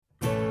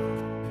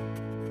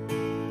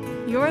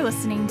You're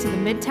listening to the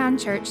Midtown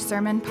Church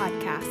Sermon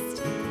Podcast.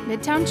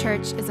 Midtown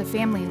Church is a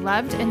family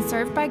loved and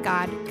served by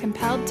God,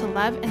 compelled to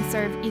love and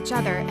serve each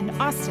other and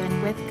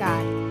Austin with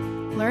God.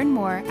 Learn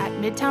more at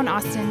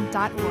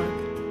midtownaustin.org.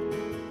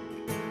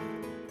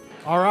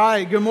 All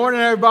right, good morning,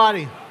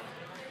 everybody.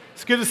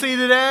 It's good to see you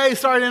today.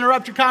 Sorry to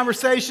interrupt your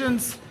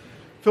conversations.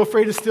 Feel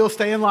free to still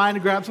stay in line to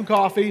grab some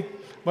coffee.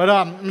 But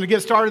I'm going to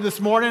get started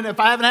this morning. If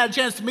I haven't had a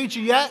chance to meet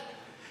you yet,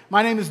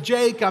 my name is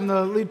Jake. I'm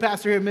the lead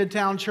pastor here at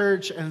Midtown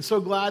Church, and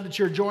so glad that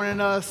you're joining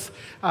us.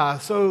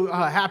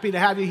 Happy to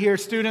have you here.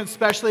 Students,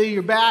 especially,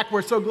 you're back.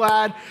 We're so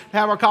glad to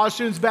have our college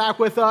students back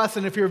with us.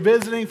 And if you're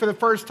visiting for the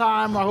first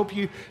time, I hope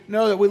you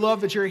know that we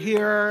love that you're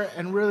here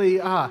and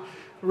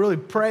really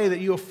pray that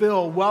you'll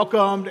feel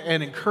welcomed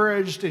and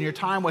encouraged in your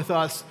time with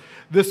us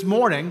this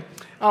morning.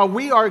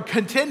 We are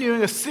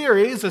continuing a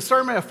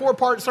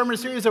four-part sermon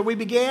series that we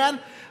began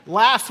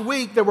last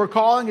week that we're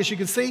calling, as you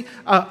can see,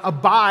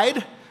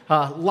 Abide.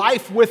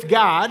 Life with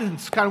God.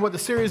 It's kind of what the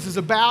series is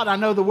about. I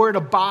know the word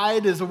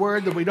abide is a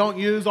word that we don't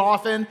use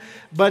often,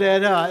 but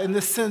in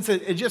this sense,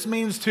 it just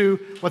means to,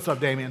 what's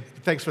up, Damien?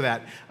 Thanks for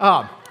that.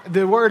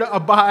 The word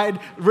abide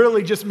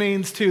really just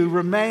means to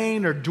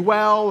remain or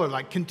dwell or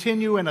like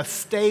continue in a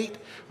state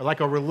or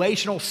like a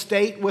relational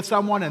state with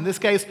someone. In this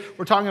case,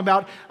 we're talking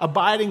about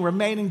abiding,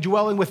 remaining,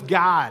 dwelling with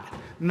God.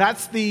 And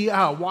that's the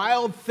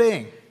wild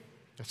thing.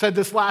 I said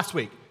this last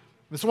week.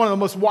 This is one of the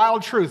most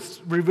wild truths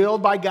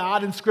revealed by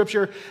God in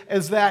Scripture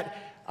is that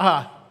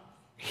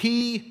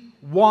He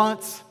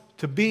wants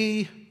to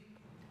be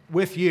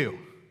with you.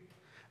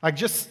 Like,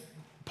 just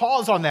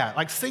pause on that.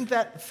 Like,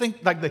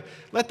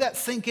 let that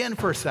sink in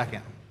for a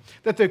second.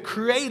 That the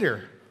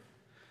Creator,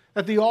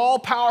 that the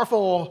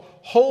all-powerful,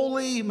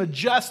 holy,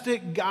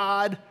 majestic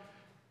God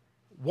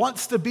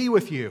wants to be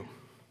with you.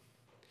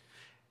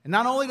 And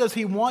not only does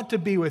He want to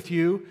be with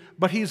you,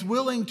 but He's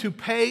willing to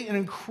pay an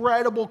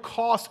incredible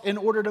cost in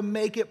order to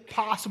make it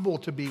possible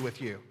to be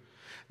with you.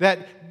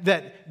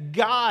 That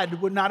God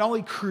would not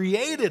only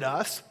created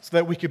us so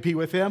that we could be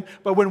with Him,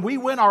 but when we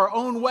went our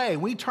own way,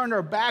 we turned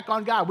our back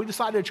on God, we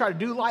decided to try to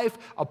do life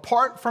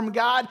apart from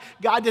God,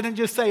 God didn't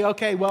just say,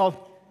 okay,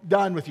 well,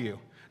 done with you.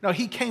 No,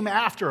 He came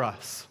after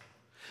us.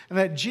 And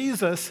that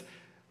Jesus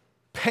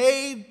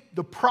paid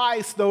the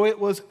price, though it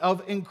was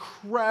of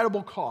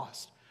incredible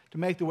cost, to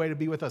make the way to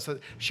be with us. I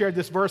shared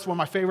this verse, one of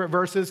my favorite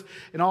verses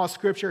in all of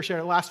Scripture. I shared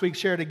it last week,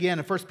 shared it again.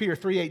 In 1 Peter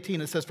 3:18,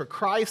 it says, "For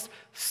Christ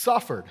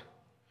suffered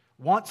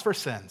once for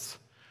sins,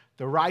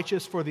 the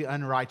righteous for the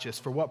unrighteous."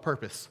 For what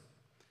purpose?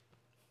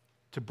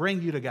 To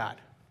bring you to God.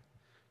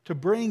 To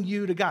bring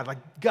you to God.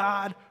 Like,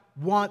 God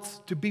wants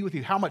to be with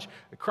you. How much?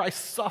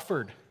 Christ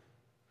suffered,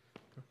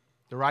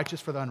 the righteous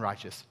for the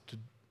unrighteous,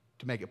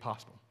 to make it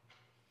possible.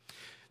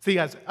 See,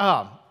 guys,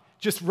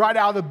 just right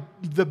out of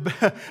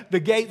the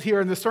gate here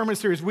in the sermon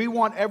series, we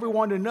want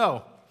everyone to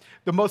know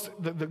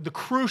the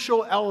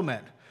crucial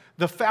element,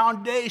 the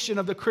foundation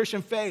of the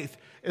Christian faith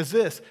is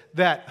this,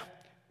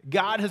 that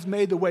God has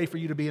made the way for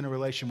you to be in a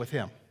relation with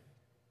Him.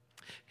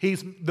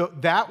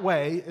 That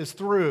way is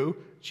through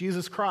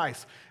Jesus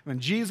Christ. When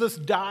Jesus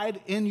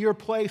died in your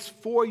place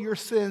for your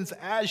sins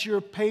as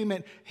your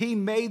payment, He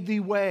made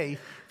the way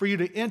for you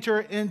to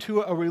enter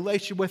into a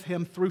relationship with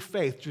Him through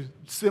faith, just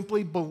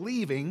simply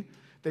believing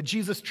that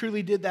Jesus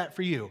truly did that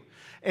for you.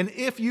 And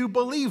if you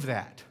believe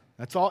that,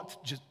 that's all, it's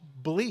just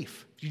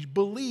belief. If you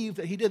believe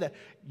that He did that,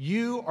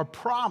 you are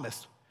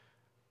promised,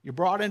 you're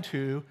brought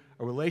into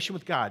a relation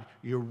with God.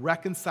 You're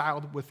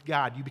reconciled with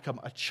God. You become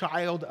a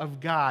child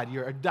of God.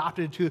 You're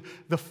adopted into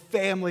the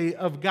family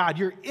of God.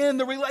 You're in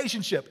the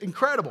relationship.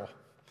 Incredible.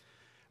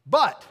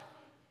 But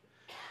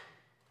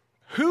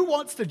who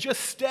wants to just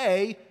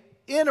stay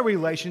in a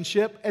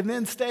relationship and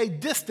then stay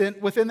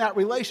distant within that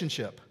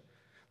relationship?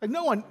 Like,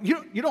 no one,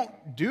 you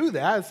don't do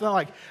that. It's not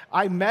like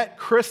I met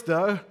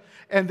Krista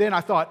and then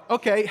I thought,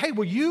 okay, hey,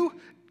 will you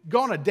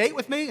go on a date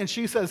with me? And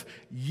she says,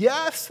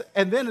 yes.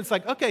 And then it's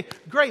like, okay,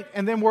 great.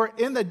 And then we're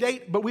in the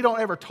date, but we don't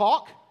ever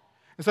talk.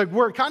 It's like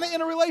we're kind of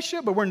in a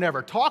relationship, but we're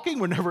never talking.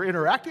 We're never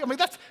interacting. I mean,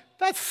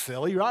 that's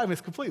silly, right? I mean,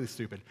 it's completely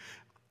stupid.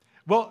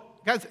 Well,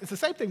 guys, it's the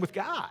same thing with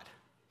God.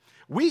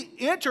 We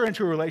enter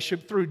into a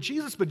relationship through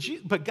Jesus,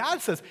 but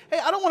God says, hey,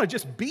 I don't want to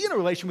just be in a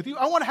relation with you.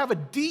 I want to have a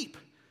deep,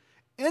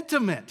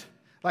 intimate,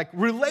 like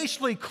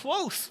relationally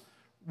close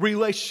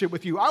relationship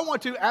with you. I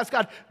want to, ask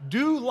God,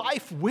 do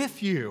life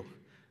with you.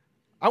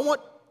 I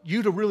want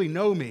you to really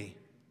know me.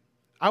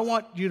 I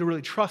want you to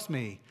really trust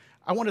me.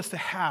 I want us to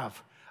have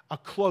a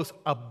close,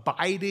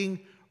 abiding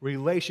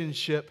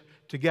relationship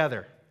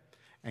together.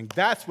 And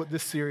that's what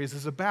this series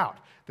is about.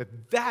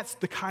 That's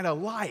the kind of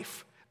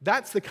life,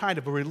 that's the kind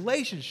of a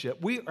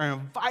relationship we are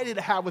invited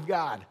to have with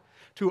God,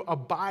 to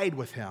abide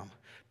with Him,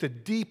 to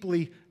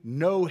deeply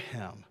know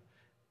Him,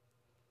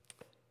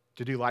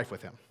 to do life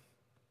with Him.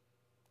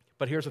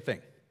 But here's the thing.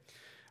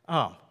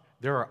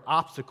 There are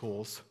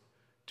obstacles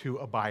to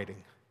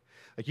abiding.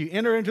 Like, you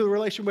enter into the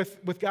relation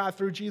with God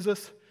through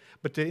Jesus,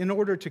 but in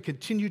order to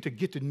continue to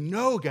get to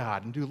know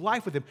God and do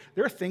life with Him,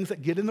 there are things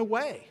that get in the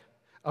way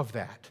of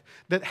that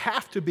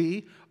have to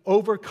be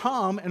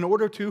overcome in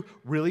order to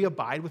really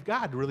abide with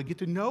God, to really get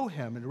to know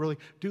Him and to really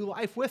do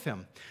life with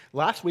Him.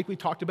 Last week we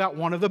talked about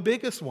one of the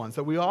biggest ones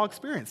that we all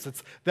experience.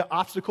 It's the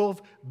obstacle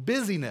of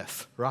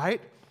busyness,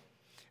 right?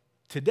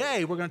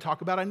 Today we're going to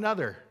talk about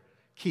another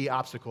key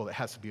obstacle that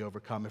has to be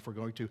overcome if we're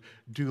going to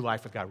do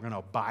life with God. We're going to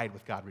abide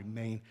with God,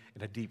 remain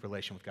in a deep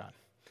relation with God.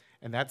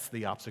 And that's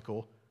the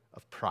obstacle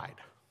of pride.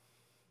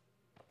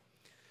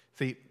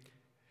 See,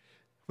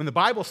 when the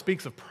Bible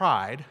speaks of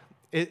pride,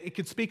 it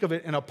could speak of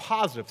it in a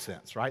positive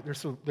sense, right?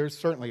 There's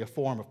certainly a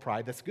form of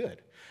pride that's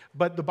good.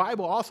 But the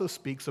Bible also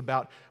speaks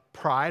about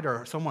pride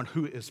or someone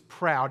who is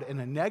proud in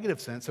a negative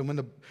sense.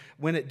 And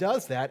when it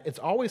does that, it's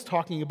always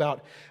talking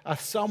about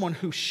someone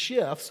who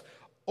shifts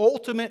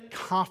ultimate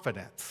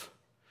confidence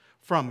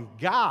from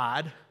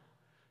God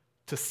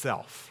to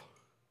self.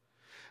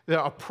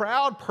 A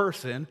proud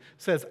person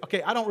says,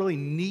 okay, I don't really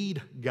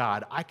need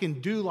God. I can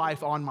do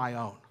life on my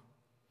own.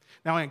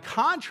 Now, in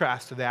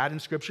contrast to that, in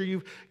Scripture,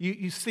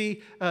 you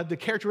see the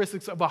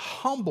characteristics of a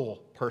humble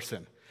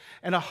person.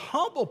 And a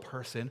humble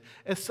person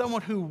is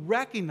someone who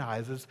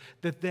recognizes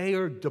that they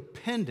are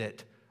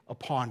dependent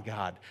upon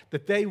God,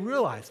 that they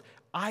realize,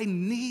 I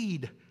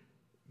need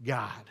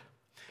God.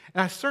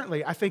 And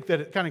I think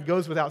that it kind of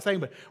goes without saying,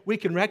 but we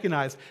can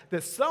recognize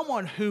that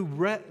someone who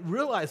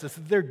realizes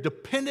that they're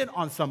dependent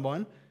on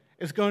someone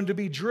is going to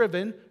be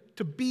driven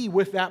to be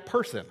with that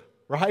person,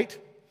 right?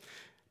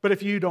 But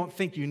if you don't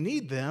think you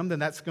need them, then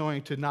that's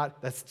certainly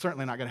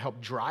not going to help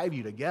drive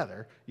you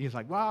together. You're just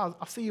like, well,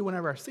 I'll see you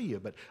whenever I see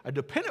you. But a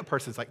dependent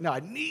person is like, no, I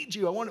need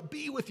you. I want to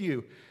be with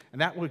you. And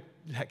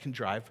that can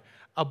drive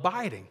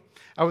abiding.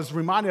 I was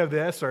reminded of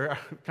this, or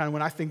kind of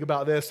when I think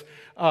about this,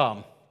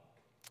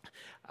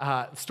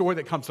 story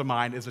that comes to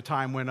mind is a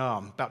time when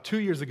about 2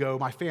 years ago,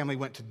 my family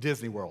went to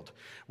Disney World.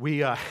 We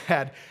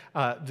had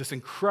this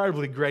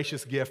incredibly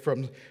gracious gift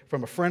from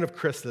a friend of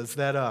Krista's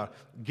that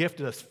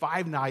gifted us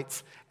 5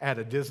 nights at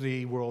a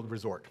Disney World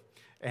resort.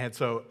 And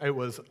so it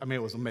was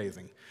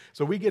amazing.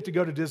 So we get to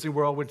go to Disney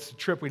World, which is a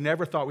trip we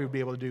never thought we would be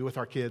able to do with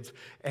our kids.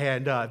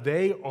 And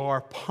they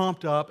are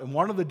pumped up. And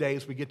one of the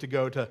days we get to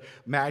go to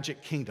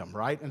Magic Kingdom,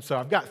 right? And so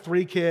I've got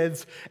 3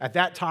 kids. At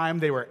that time,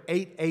 they were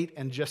 8,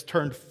 and just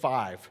turned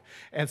 5.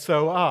 And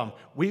so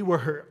we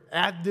were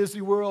at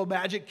Disney World,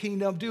 Magic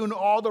Kingdom, doing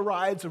all the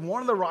rides. And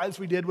one of the rides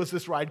we did was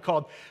this ride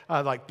called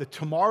like the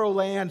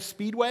Tomorrowland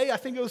Speedway, I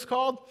think it was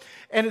called.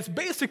 And it's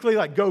basically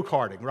like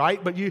go-karting,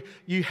 right? But you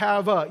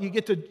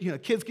get to,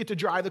 kids get to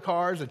drive the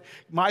cars. And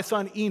my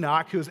son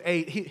Enoch, who was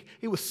 8,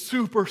 he was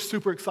super,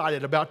 super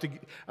excited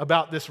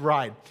about this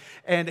ride.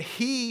 And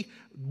he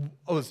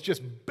was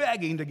just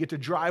begging to get to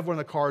drive one of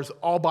the cars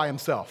all by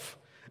himself.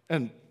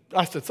 And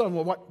I said, son,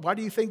 well, why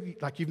do you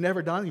think, like you've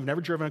never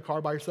driven a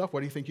car by yourself? Why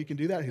do you think you can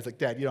do that? And he's like,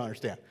 Dad, you don't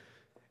understand.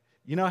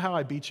 You know how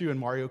I beat you in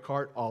Mario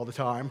Kart all the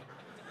time?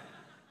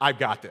 I've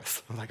got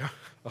this. I'm like,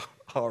 oh,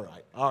 all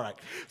right.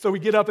 So we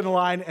get up in the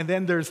line, and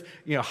then there's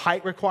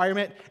height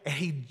requirement, and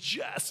he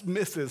just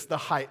misses the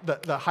height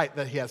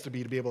that he has to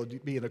be able to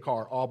be in a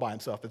car all by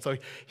himself. And so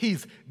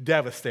he's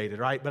devastated,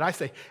 right? But I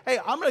say, hey,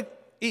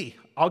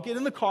 I'll get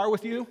in the car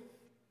with you.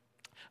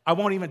 I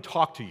won't even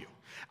talk to you.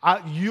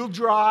 You'll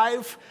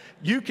drive.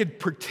 You could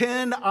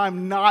pretend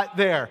I'm not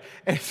there.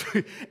 And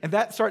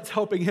that starts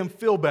helping him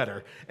feel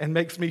better and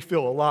makes me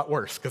feel a lot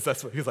worse because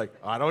that's what he's like,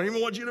 I don't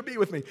even want you to be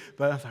with me.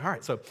 But I was like, all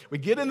right. So we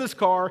get in this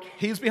car.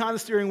 He's behind the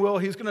steering wheel.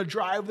 He's going to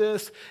drive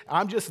this.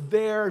 I'm just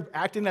there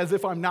acting as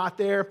if I'm not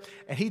there.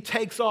 And he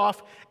takes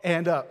off.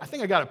 And I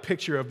think I got a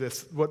picture of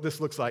this, what this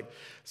looks like.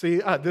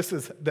 See, this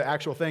is the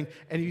actual thing.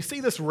 And you see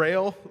this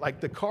rail,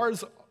 like the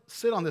cars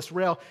sit on this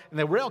rail, and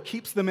the rail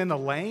keeps them in the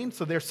lane,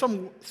 so there's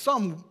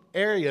some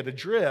area to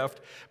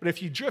drift, but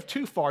if you drift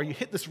too far, you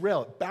hit this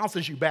rail, it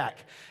bounces you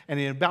back, and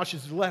then it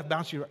bounces you left,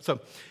 bounces you right. So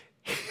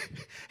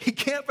he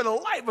can't for the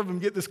life of him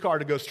get this car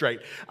to go straight.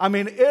 I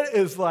mean, it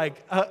is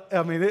like,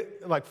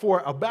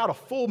 for about a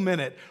full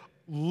minute,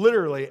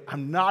 literally,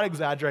 I'm not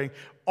exaggerating,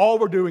 all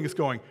we're doing is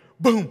going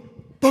boom,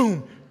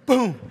 boom,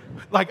 boom,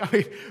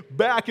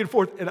 back and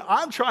forth. And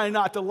I'm trying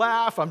not to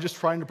laugh. I'm just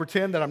trying to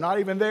pretend that I'm not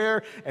even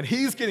there. And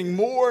he's getting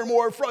more and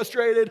more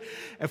frustrated.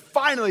 And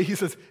finally, he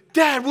says,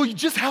 Dad, will you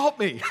just help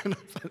me? And I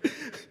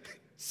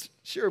said,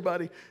 sure,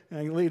 buddy. And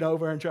I lean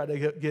over and try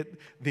to get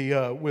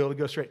the wheel to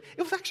go straight.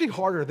 It was actually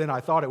harder than I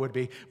thought it would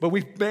be. But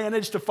we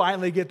managed to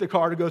finally get the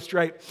car to go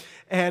straight.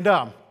 And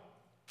I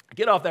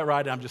get off that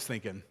ride, and I'm just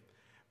thinking,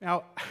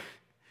 now,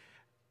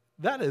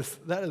 that is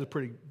a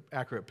pretty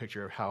accurate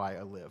picture of how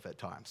I live at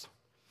times,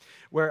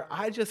 where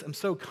I just am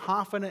so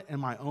confident in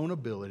my own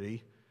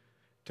ability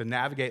to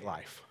navigate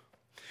life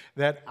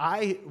that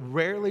I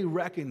rarely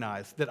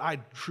recognize that I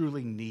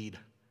truly need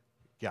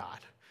God.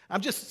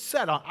 I'm just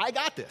set on, I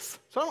got this.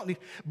 So I don't need,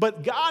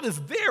 but God is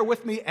there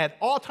with me at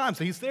all times.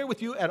 So He's there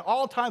with you at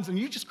all times, and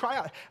you just cry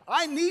out,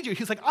 I need you.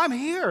 He's like, I'm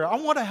here. I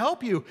want to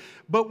help you.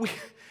 But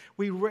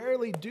we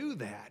rarely do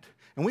that.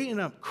 And we end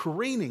up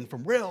careening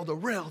from rail to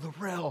rail to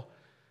rail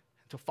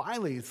until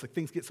finally it's like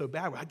things get so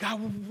bad. We're like,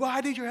 God,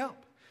 why need your help?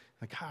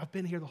 Like, God, I've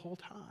been here the whole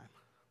time.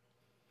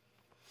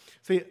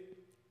 See,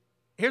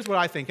 here's what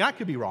I think, and I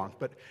could be wrong,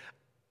 but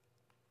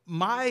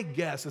my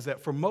guess is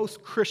that for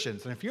most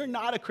Christians, and if you're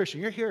not a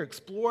Christian, you're here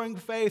exploring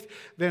faith,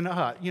 then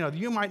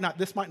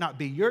this might not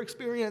be your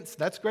experience.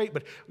 That's great,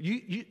 but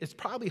it's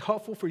probably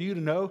helpful for you to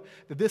know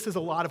that this is a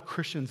lot of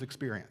Christians'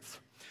 experience.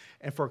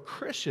 And for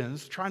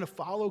Christians trying to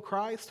follow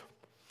Christ,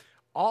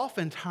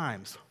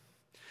 oftentimes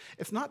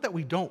it's not that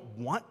we don't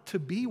want to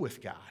be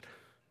with God.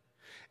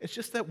 It's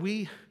just that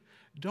we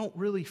don't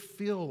really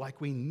feel like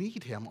we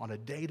need Him on a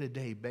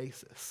day-to-day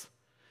basis,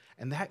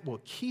 and that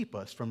will keep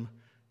us from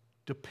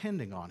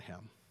depending on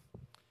Him.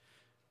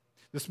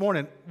 This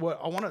morning,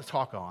 what I want to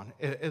talk on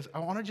is I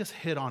want to just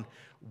hit on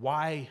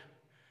why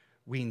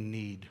we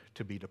need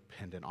to be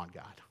dependent on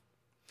God.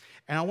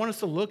 And I want us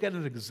to look at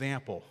an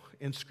example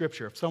in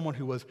Scripture of someone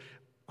who was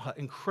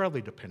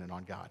incredibly dependent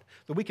on God,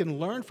 that we can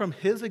learn from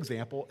his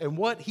example and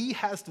what he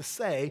has to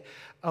say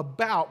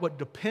about what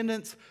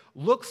dependence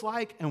looks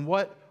like and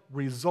what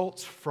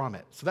results from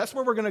it. So that's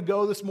where we're going to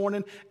go this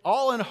morning,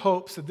 all in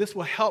hopes that this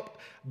will help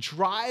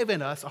drive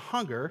in us a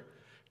hunger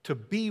to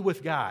be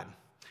with God.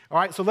 All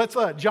right, so let's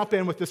jump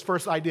in with this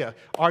first idea,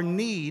 our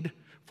need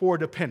for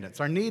dependence,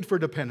 our need for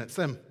dependence.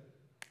 And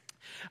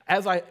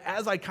as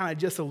I kind of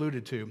just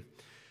alluded to,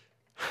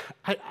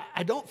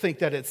 I don't think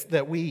that it's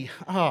that we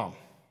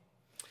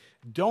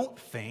don't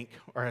think,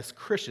 or as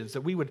Christians,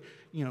 that we would,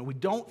 we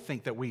don't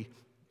think that we,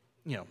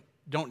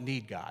 don't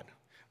need God.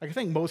 Like I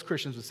think most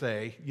Christians would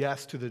say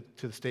yes to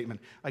the statement.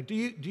 Like,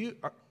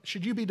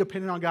 should you be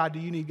dependent on God? Do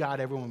you need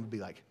God? Everyone would be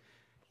like,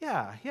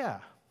 yeah.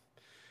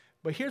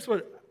 But here's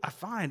what I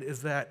find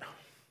is that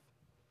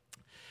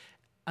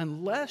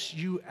unless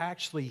you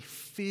actually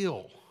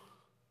feel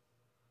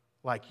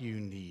like you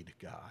need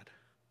God,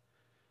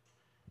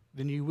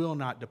 then you will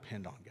not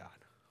depend on God.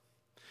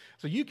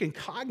 So you can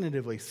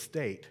cognitively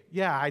state,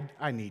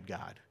 I need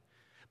God.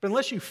 But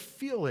unless you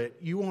feel it,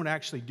 you won't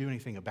actually do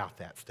anything about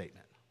that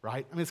statement,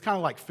 right? I mean, it's kind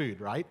of like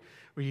food, right?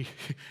 Where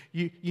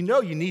you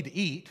know you need to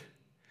eat,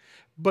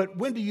 but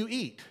when do you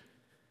eat?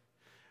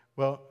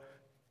 Well,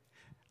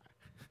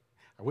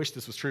 I wish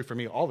this was true for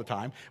me all the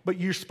time, but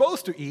you're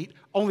supposed to eat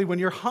only when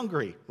you're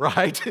hungry,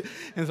 right?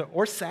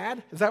 Or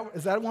sad. Is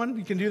that one?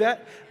 You can do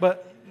that?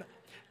 But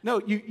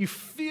no, you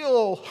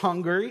feel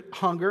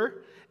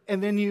hunger,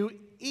 and then you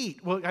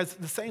eat. Well, guys,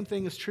 the same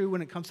thing is true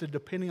when it comes to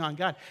depending on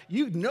God.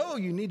 You know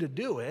you need to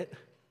do it,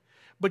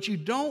 but you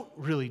don't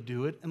really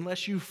do it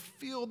unless you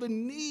feel the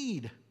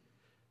need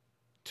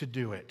to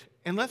do it.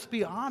 And let's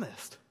be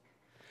honest,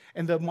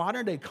 in the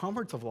modern day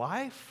comforts of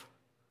life,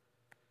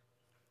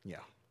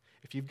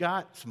 if you've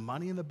got some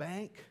money in the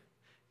bank,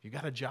 you've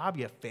got a job,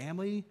 you have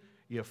family,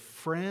 you have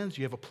friends,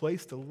 you have a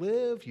place to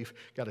live, you've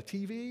got a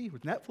TV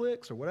with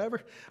Netflix or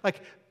whatever, like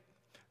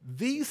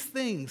these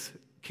things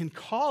can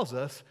cause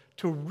us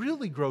to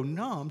really grow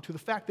numb to the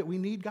fact that we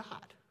need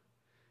God.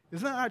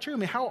 Isn't that not true? I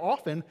mean, how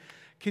often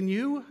can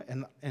you,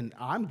 and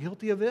I'm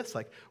guilty of this,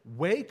 like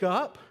wake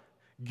up,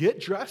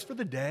 get dressed for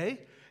the day,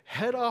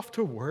 head off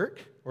to work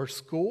or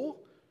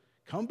school,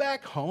 come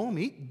back home,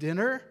 eat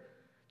dinner,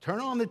 turn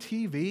on the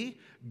TV,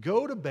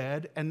 go to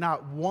bed, and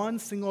not one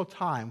single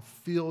time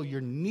feel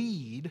your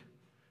need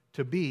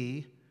to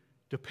be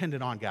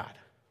dependent on God.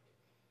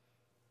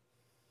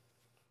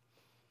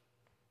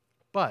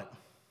 But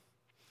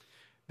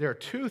there are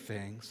two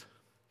things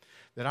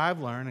that I've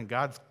learned, and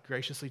God's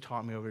graciously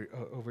taught me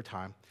over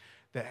time,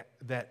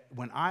 that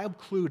when I'm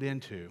clued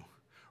into,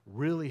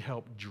 really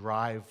help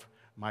drive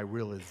my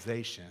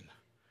realization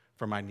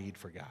for my need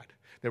for God,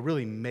 that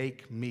really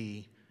make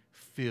me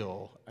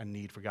feel a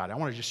need for God. I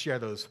want to just share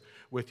those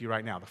with you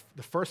right now.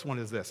 The first one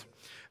is this,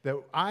 that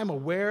I'm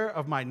aware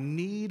of my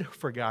need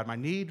for God, my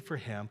need for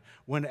Him,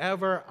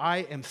 whenever I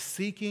am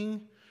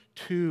seeking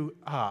to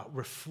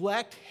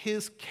reflect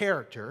His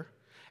character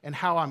and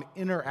how I'm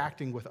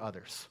interacting with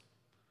others,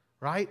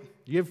 right?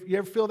 You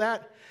ever feel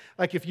that?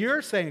 Like if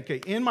you're saying,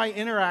 okay, in my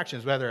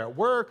interactions, whether at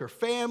work or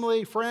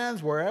family,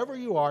 friends, wherever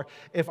you are,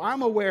 if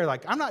I'm aware,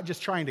 like I'm not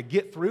just trying to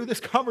get through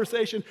this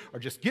conversation or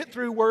just get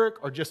through work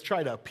or just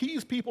try to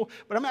appease people,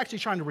 but I'm actually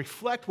trying to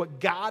reflect what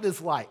God is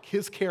like,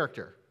 His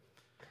character.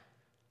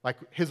 Like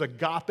His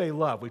agape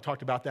love. We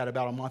talked about that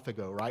about a month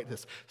ago, right?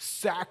 This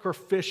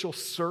sacrificial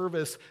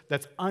service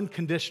that's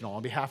unconditional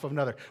on behalf of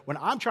another. When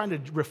I'm trying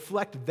to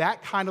reflect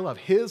that kind of love,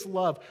 His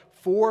love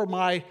for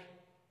my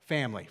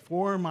family,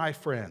 for my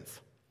friends,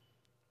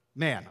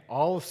 man,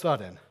 all of a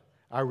sudden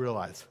I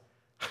realize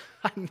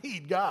I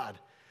need God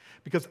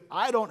because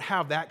I don't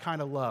have that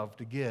kind of love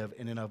to give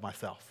in and of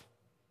myself.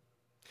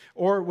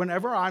 Or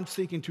whenever I'm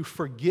seeking to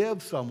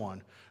forgive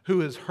someone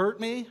who has hurt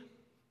me,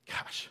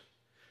 gosh,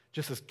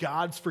 just as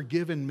God's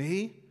forgiven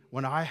me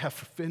when I have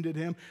offended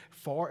Him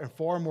in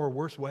far more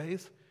worse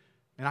ways,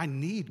 and I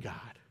need God.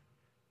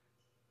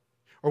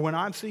 Or when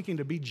I'm seeking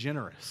to be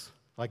generous,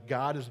 like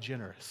God is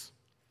generous,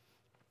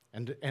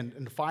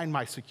 and find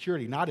my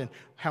security, not in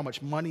how much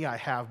money I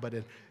have, but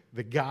in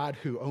the God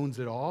who owns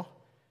it all,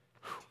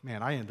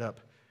 man, I end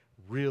up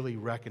really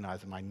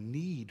recognizing my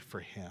need for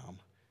Him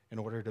in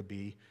order to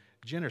be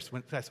generous.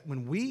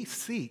 When we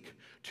seek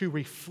to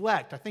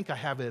reflect, I think I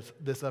have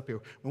this up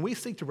here, when we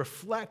seek to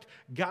reflect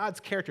God's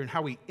character and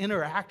how we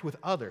interact with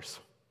others,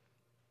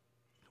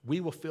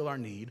 we will feel our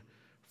need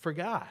for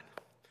God.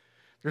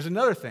 There's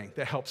another thing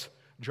that helps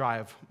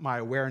drive my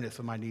awareness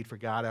of my need for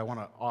God I want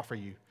to offer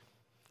you.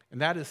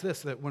 And that is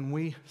this, that when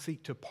we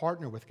seek to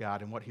partner with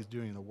God in what he's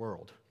doing in the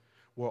world,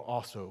 we'll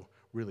also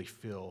really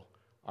feel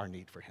our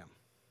need for him.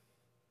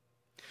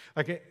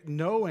 Like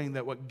knowing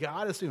that what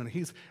God is doing,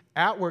 he's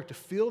at work to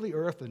fill the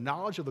earth, the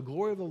knowledge of the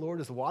glory of the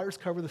Lord as the waters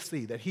cover the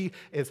sea, that he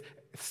is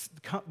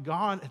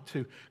gone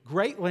to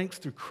great lengths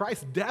through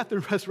Christ's death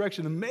and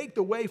resurrection to make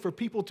the way for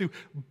people to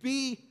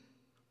be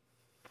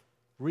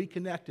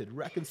reconnected,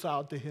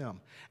 reconciled to him,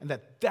 and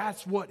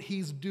that's what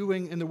he's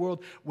doing in the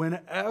world.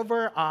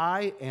 Whenever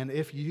and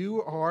if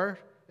you are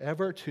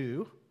ever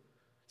to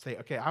say,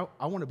 okay,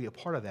 I want to be a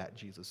part of that,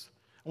 Jesus.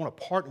 I want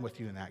to partner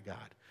with you in that, God.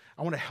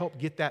 I want to help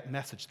get that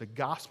message, the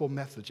gospel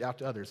message, out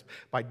to others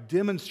by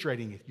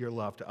demonstrating your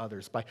love to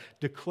others, by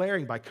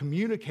declaring, by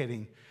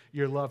communicating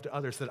your love to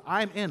others, that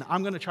I'm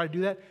going to try to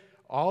do that.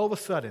 All of a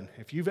sudden,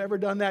 if you've ever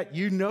done that,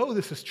 you know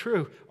this is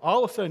true.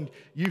 All of a sudden,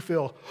 you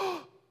feel,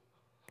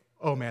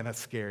 oh man, that's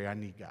scary. I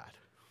need God.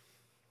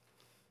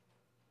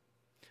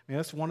 I mean,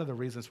 that's one of the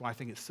reasons why I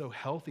think it's so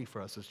healthy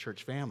for us as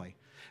church family,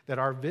 that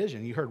our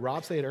vision, you heard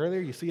Rob say it earlier,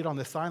 you see it on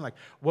this sign, like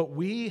what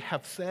we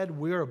have said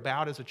we're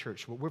about as a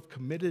church, what we're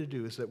committed to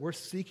do is that we're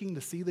seeking to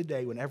see the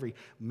day when every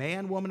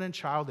man, woman, and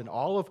child in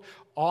all of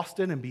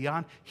Austin and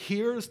beyond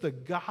hears the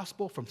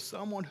gospel from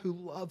someone who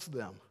loves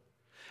them.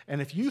 And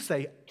if you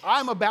say,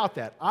 I'm about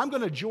that, I'm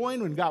going to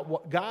join when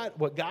what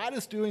God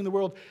is doing in the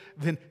world,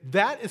 then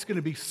that is going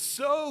to be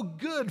so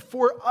good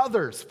for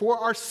others, for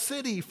our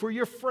city, for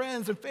your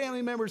friends and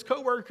family members,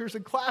 coworkers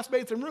and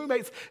classmates and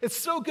roommates. It's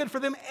so good for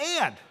them,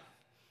 and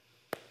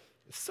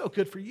it's so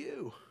good for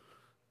you,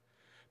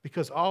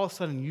 because all of a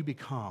sudden you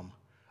become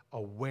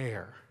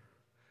aware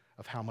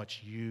of how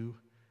much you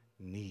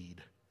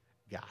need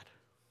God.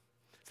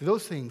 So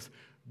those things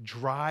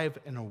drive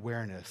an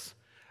awareness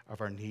of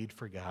our need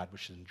for God,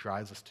 which then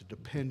drives us to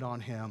depend on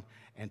him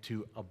and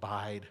to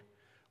abide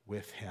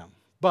with him.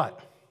 But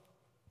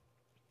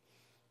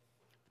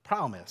the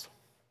problem is,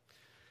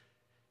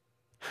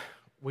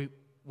 we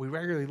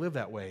regularly live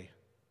that way.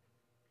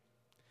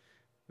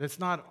 That's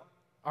not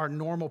our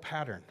normal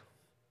pattern,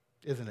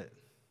 isn't it?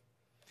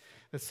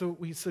 And so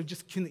we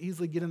just can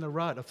easily get in the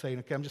rut of saying,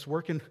 okay, I'm just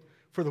working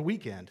for the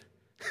weekend.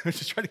 I'm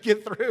just trying to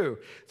get through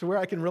to where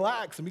I can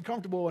relax and be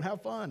comfortable and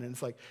have fun. And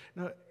it's like,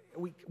 no,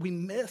 we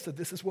miss that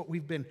this is what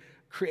we've been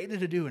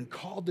created to do and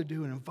called to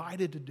do and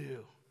invited to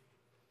do.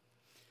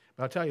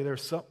 But I'll tell you,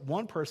 there's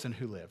one person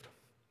who lived,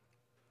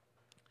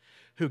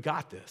 who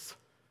got this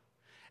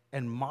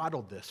and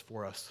modeled this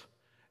for us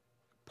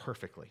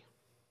perfectly.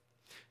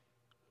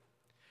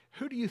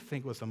 Who do you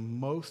think was the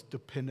most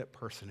dependent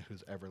person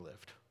who's ever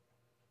lived?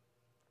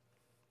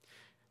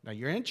 Now,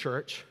 you're in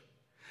church,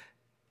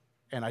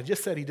 and I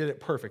just said he did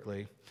it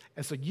perfectly.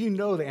 And so you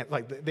know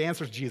the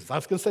answer is Jesus. I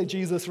was going to say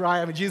Jesus,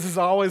 right? I mean, Jesus is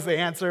always the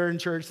answer in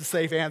church, the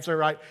safe answer,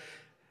 right?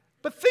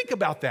 But think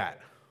about that.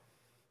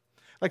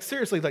 Like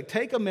seriously,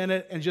 take a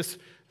minute and just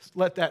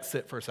let that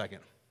sit for a second.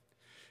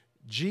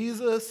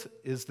 Jesus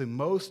is the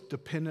most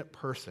dependent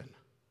person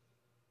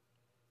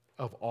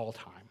of all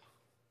time.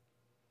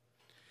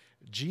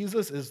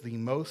 Jesus is the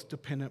most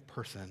dependent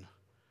person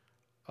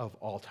of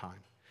all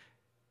time.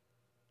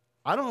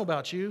 I don't know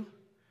about you,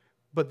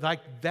 but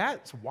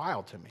that's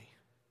wild to me.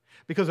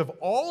 Because of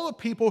all the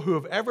people who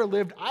have ever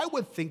lived, I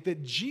would think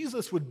that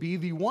Jesus would be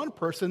the one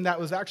person that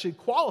was actually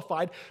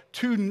qualified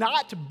to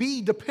not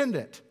be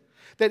dependent.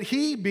 That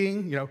he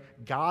being,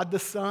 God the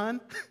Son,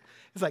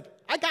 is like,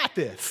 I got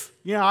this.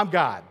 I'm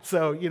God.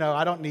 So,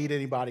 I don't need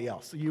anybody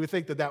else. So you would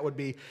think that would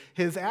be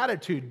his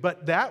attitude.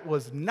 But that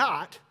was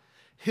not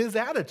his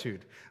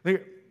attitude.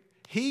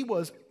 He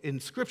was in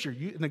Scripture,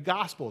 in the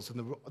Gospels,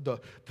 and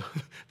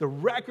the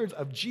records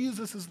of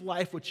Jesus'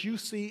 life, what you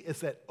see is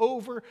that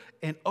over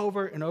and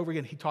over and over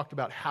again, he talked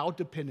about how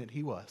dependent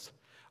he was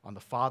on the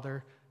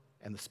Father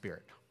and the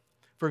Spirit.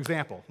 For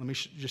example, let me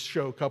just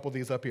show a couple of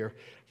these up here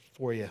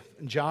for you.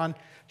 In John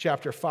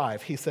chapter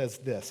 5, he says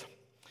this,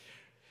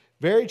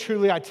 "Very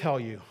truly I tell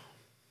you,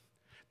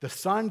 the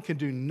Son can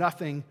do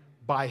nothing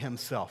by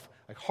himself."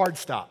 Like hard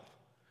stop.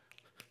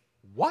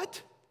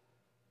 What?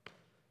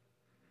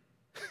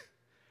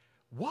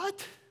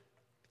 What?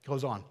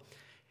 Goes on.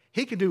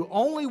 He can do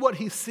only what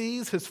he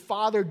sees his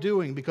Father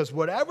doing, because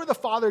whatever the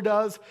Father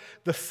does,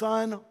 the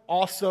Son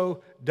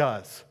also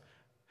does.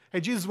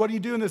 Hey, Jesus, what are you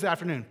doing this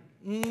afternoon?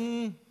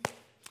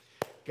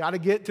 Got to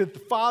get to the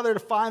Father to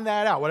find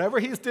that out. Whatever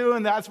he's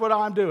doing, that's what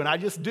I'm doing. I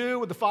just do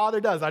what the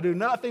Father does. I do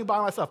nothing by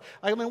myself.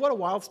 What a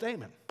wild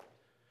statement.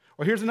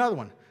 Or here's another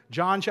one.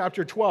 John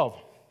chapter 12.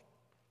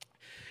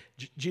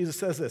 Jesus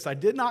says this, "I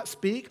did not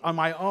speak on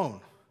my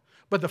own,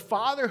 but the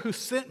Father who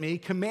sent me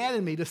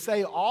commanded me to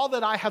say all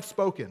that I have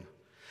spoken.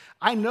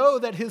 I know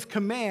that his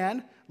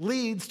command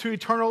leads to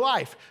eternal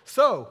life.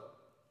 So,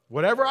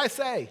 whatever I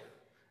say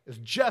is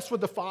just what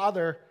the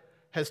Father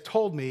has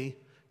told me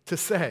to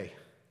say."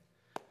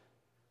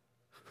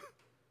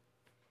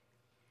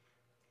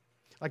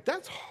 Like,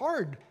 that's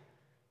hard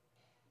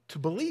to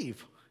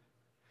believe.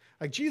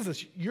 Like,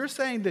 Jesus, you're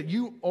saying that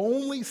you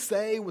only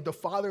say what the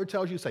Father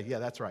tells you to say. Yeah,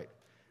 that's right.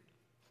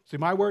 See,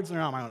 my words are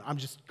not my own. I'm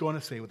just going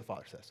to say what the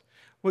Father says.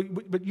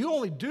 But you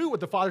only do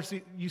what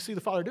you see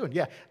the Father doing.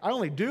 Yeah, I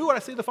only do what I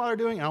see the Father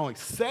doing, and I only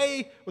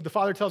say what the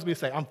Father tells me to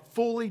say. I'm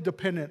fully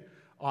dependent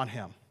on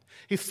him.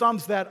 He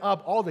sums that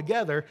up all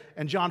together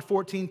in John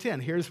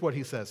 14:10. Here's what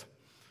he says.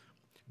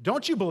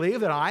 Don't you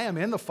believe that I am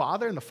in the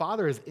Father and the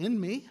Father is in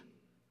me?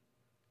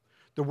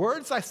 The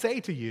words I say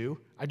to you,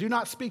 I do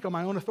not speak on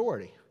my own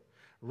authority.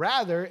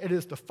 Rather, it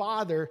is the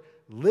Father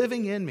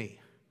living in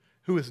me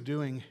who is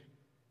doing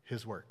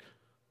his work.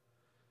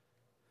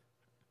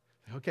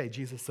 Okay,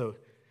 Jesus, so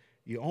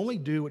you only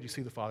do what you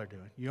see the Father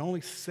doing. You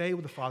only say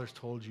what the Father's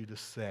told you to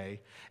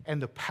say.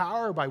 And the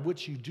power by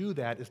which you do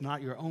that is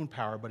not your own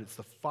power, but it's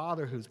the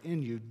Father who's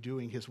in you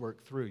doing his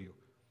work through you.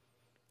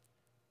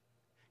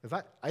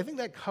 Because I think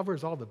that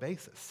covers all the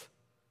bases.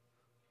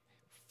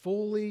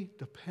 Fully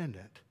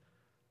dependent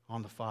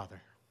on the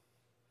Father.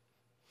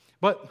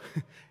 But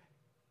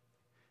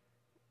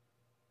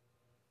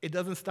it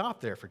doesn't stop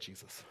there for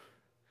Jesus.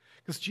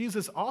 Because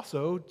Jesus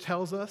also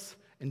tells us,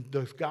 and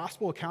the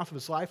gospel accounts of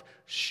his life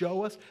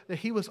show us that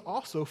he was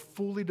also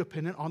fully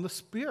dependent on the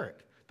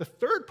Spirit, the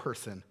third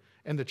person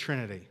in the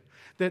Trinity.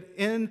 That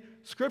in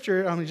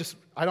Scripture,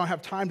 I don't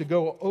have time to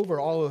go over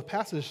all of the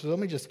passages, so let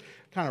me just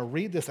kind of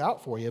read this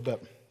out for you.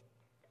 But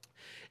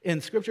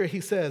in Scripture,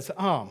 he says,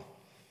 or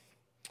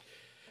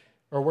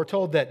we're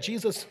told that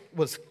Jesus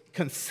was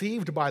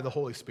conceived by the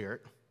Holy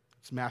Spirit.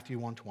 It's Matthew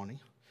 1:20.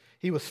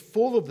 He was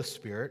full of the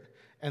Spirit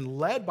and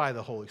led by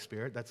the Holy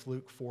Spirit. That's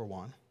Luke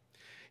 4:1.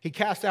 He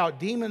cast out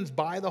demons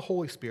by the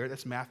Holy Spirit.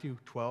 That's Matthew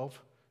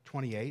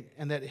 12:28.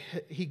 And that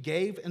he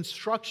gave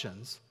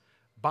instructions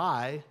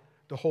by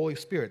the Holy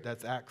Spirit.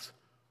 That's Acts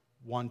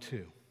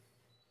 1:2.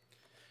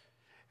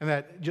 And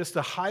that just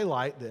to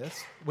highlight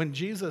this, when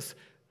Jesus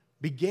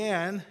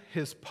began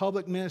his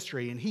public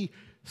ministry and he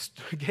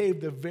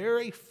gave the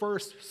very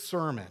first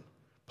sermon,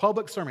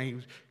 public sermon,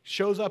 he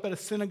shows up at a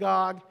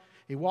synagogue,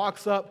 he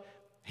walks up,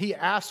 he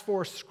asked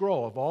for a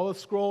scroll. Of all the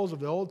scrolls of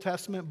the Old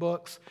Testament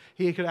books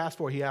he could ask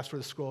for, he asked for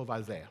the scroll of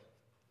Isaiah.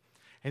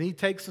 And he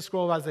takes the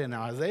scroll of Isaiah.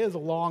 Now, Isaiah is a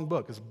long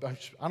book.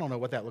 I don't know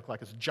what that looked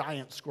like. It's a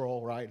giant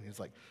scroll, right? And he's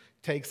like,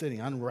 takes it, he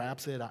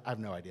unwraps it. I have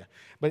no idea.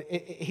 But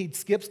he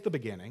skips the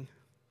beginning,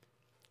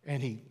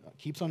 and he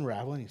keeps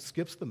unraveling. He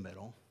skips the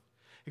middle.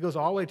 He goes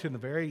all the way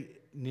to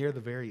near the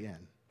very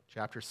end,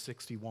 chapter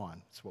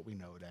 61. It's what we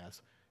know it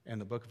as, in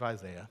the book of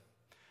Isaiah.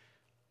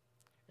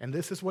 And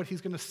this is what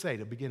he's going to say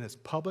to begin his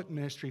public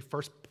ministry,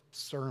 first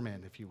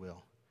sermon, if you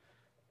will.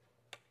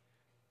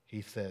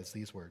 He says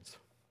these words,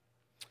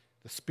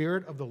 "The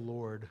Spirit of the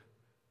Lord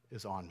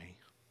is on me,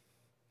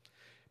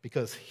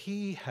 because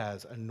he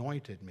has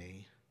anointed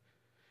me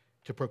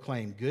to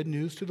proclaim good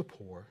news to the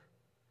poor.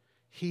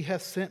 He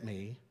has sent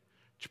me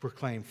to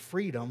proclaim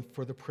freedom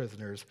for the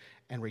prisoners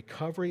and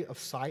recovery of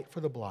sight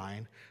for the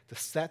blind, to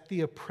set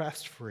the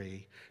oppressed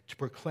free, to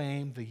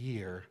proclaim the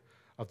year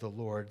of the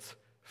Lord's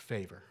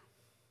favor."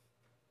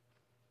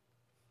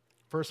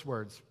 First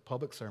words,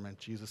 public sermon,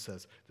 Jesus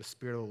says, the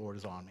Spirit of the Lord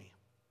is on me.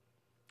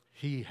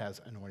 He has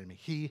anointed me.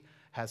 He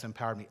has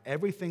empowered me.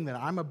 Everything that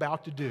I'm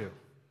about to do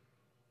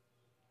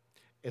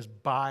is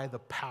by the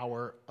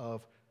power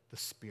of the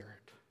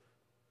Spirit.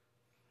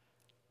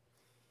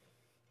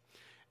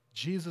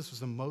 Jesus was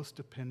the most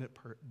dependent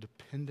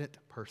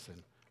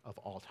person of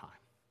all time.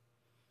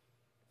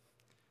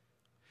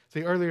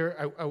 See,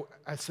 earlier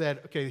I said,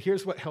 okay,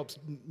 here's what helps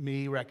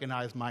me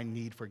recognize my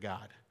need for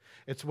God.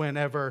 It's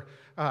whenever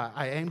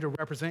I aim to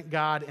represent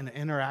God in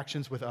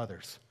interactions with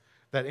others.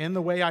 That in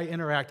the way I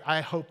interact,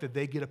 I hope that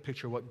they get a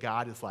picture of what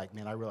God is like.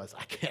 Man, I realize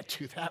I can't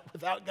do that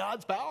without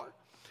God's power.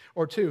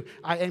 Or two,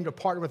 I aim to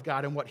partner with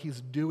God in what he's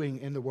doing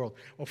in the world.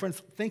 Well,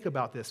 friends, think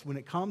about this. When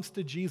it comes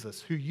to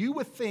Jesus, who you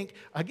would think,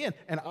 again,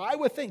 and I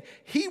would think,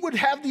 he would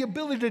have the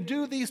ability to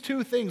do these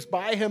two things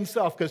by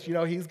himself because,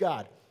 he's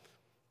God.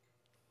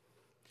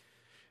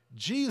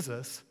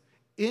 Jesus,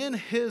 in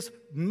his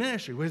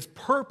ministry, with his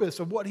purpose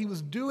of what he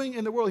was doing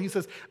in the world, he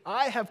says,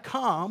 I have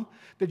come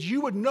that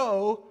you would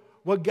know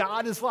what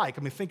God is like.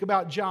 Think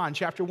about John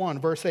chapter 1,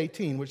 verse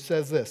 18, which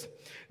says this.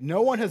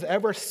 No one has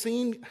ever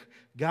seen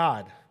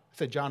God. I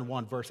said John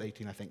 1, verse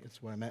 18, I think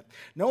that's what I meant.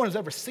 No one has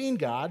ever seen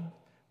God,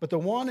 but the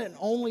one and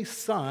only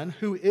Son,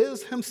 who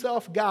is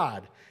himself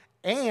God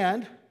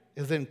and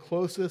is in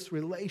closest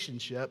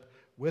relationship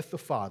with the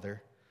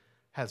Father,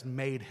 has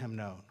made him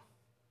known.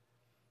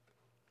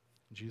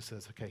 And Jesus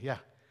says, okay, yeah,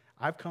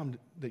 I've come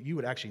that you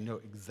would actually know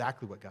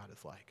exactly what God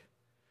is like.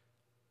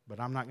 But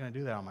I'm not going to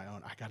do that on my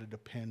own. I got to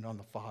depend on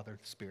the Father,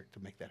 the Spirit to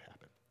make that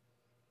happen.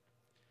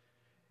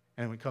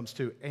 And when it comes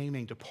to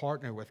aiming to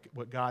partner with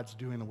what God's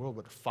doing in the world,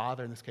 what the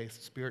Father, in this case,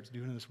 the Spirit's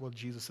doing in this world,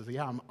 Jesus says,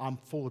 yeah, I'm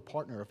fully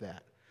partner of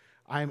that.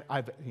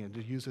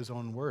 To use his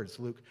own words,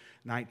 Luke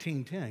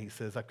 19:10, he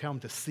says, I've come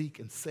to seek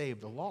and save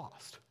the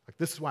lost. Like,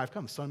 this is why I've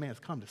come. The Son of Man has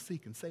come to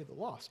seek and save the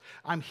lost.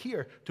 I'm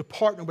here to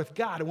partner with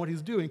God and what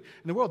he's doing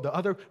in the world, the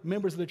other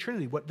members of the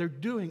Trinity, what they're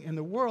doing in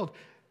the world.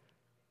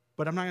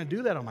 But I'm not going to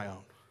do that on my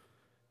own.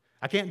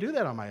 I can't do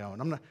that on my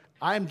own.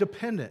 I am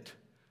dependent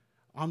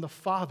on the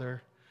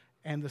Father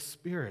and the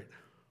Spirit.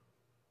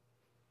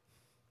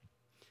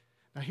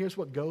 Now, here's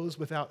what goes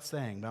without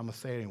saying, but I'm going to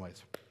say it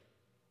anyways.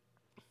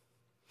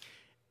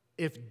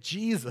 If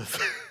Jesus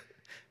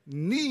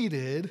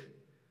needed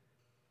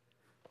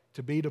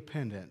to be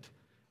dependent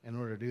in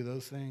order to do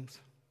those things,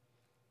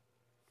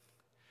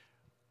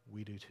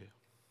 we do too.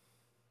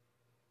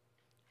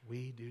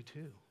 We do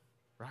too,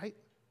 right?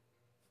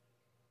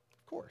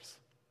 Of course.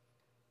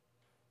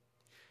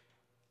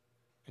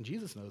 And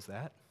Jesus knows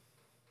that.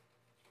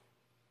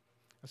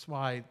 That's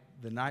why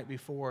the night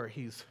before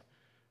he's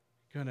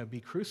going to be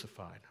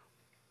crucified,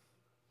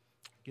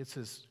 gets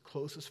his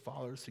closest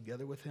followers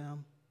together with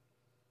him.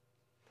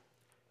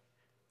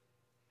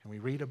 And we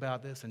read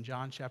about this in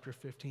John chapter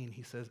 15.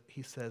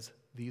 He says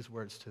these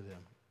words to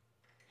them.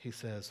 He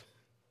says,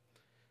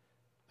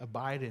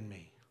 "Abide in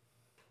me,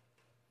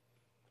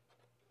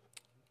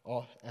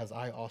 as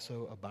I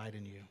also abide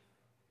in you.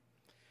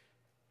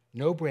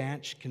 No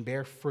branch can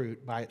bear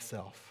fruit by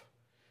itself.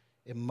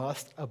 It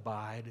must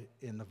abide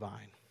in the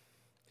vine.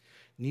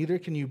 Neither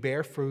can you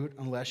bear fruit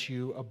unless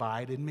you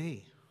abide in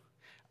me.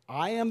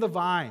 I am the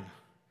vine,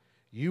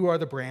 you are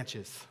the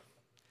branches.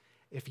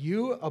 If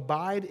you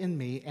abide in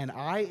me and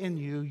I in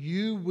you,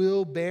 you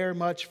will bear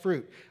much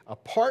fruit.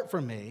 Apart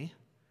from me,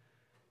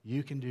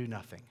 you can do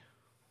nothing."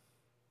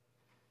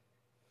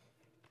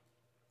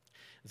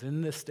 As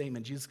in this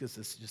statement, Jesus gives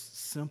this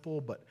just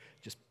simple but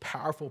just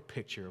powerful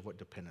picture of what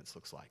dependence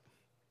looks like.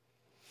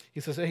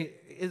 He says, hey,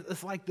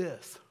 it's like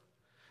this.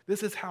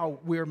 This is how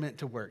we're meant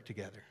to work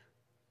together.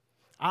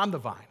 I'm the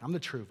vine. I'm the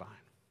true vine.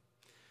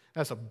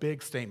 That's a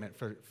big statement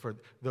for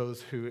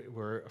those who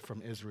were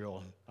from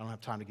Israel. I don't have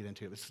time to get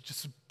into it. It's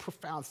just a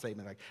profound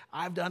statement. Like,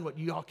 I've done what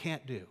you all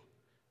can't do.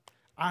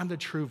 I'm the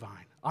true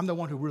vine. I'm the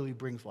one who really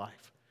brings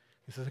life.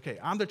 He says, okay,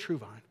 I'm the true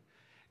vine.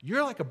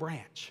 You're like a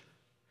branch.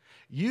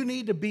 You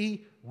need to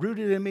be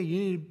rooted in me.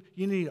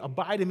 You need to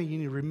abide in me. You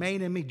need to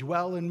remain in me,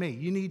 dwell in me.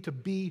 You need to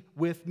be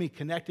with me,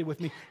 connected with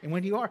me. And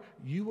when you are,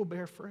 you will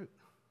bear fruit.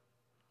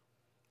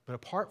 But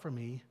apart from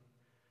me,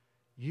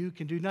 you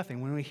can do nothing.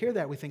 When we hear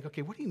that, we think,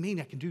 okay, what do you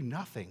mean I can do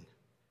nothing?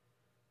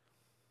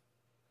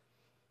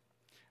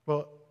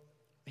 Well,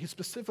 he's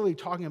specifically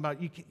talking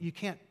about you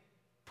can't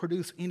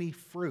produce any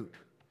fruit.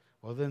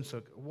 Well, then,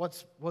 so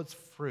what's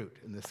fruit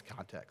in this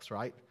context,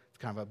 right? It's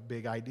kind of a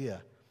big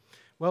idea.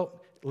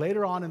 Well,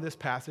 later on in this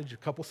passage, a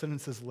couple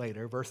sentences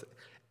later, verse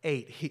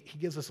 8, he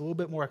gives us a little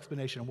bit more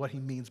explanation of what he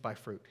means by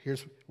fruit.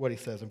 Here's what he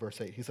says in verse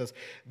 8. He says,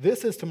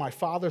 "This is to my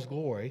Father's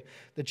glory,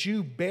 that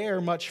you bear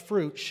much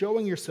fruit,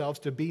 showing yourselves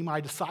to be my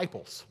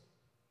disciples."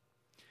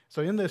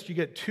 So in this, you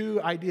get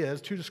two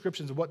ideas, two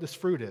descriptions of what this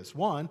fruit is.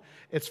 One,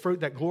 it's fruit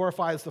that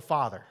glorifies the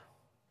Father,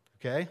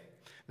 okay?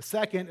 The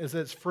second is that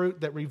it's fruit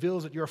that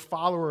reveals that you're a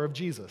follower of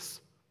Jesus,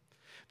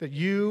 that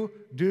you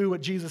do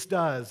what Jesus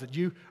does, that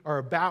you are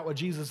about what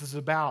Jesus is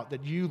about,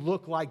 that you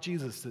look like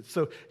Jesus.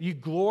 So you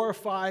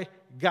glorify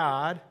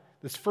God,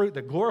 this fruit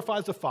that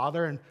glorifies the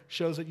Father and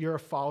shows that you're a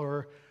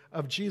follower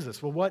of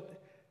Jesus. Well,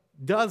 what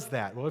does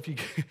that? Well, if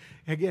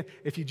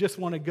you just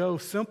want to go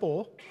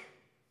simple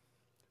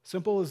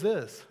as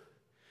this.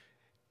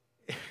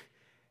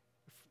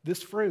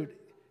 This fruit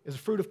is a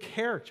fruit of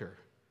character.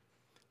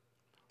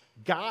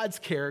 God's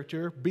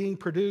character being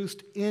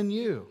produced in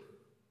you.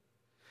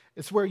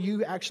 It's where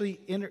you actually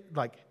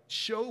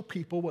show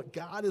people what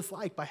God is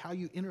like by how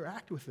you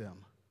interact with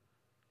them.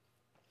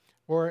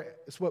 Or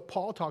it's what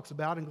Paul talks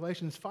about in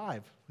Galatians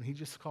 5, when he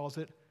just calls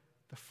it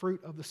the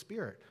fruit of the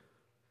Spirit.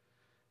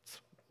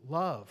 It's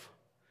love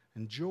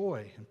and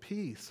joy and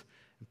peace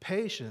and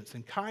patience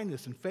and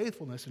kindness and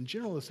faithfulness and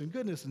gentleness and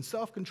goodness and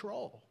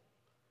self-control.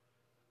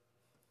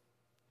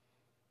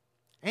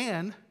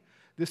 And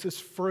this is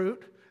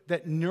fruit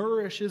that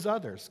nourishes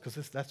others,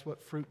 because that's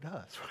what fruit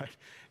does, right?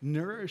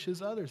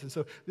 Nourishes others. And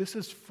so this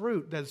is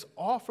fruit that's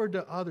offered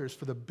to others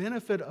for the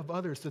benefit of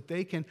others, that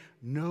they can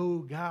know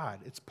God.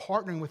 It's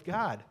partnering with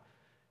God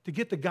to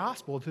get the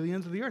gospel to the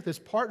ends of the earth. It's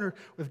partnered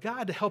with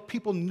God to help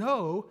people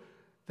know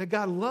that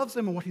God loves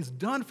them and what he's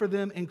done for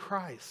them in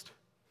Christ.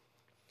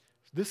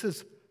 This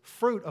is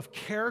fruit of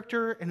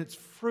character, and it's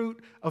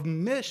fruit of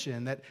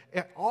mission that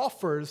it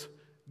offers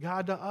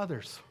God to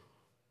others.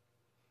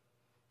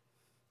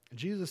 And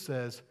Jesus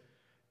says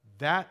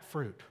that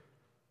fruit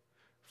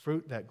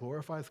that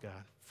glorifies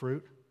God,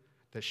 fruit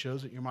that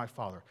shows that you're my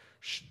Father,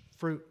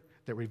 fruit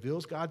that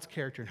reveals God's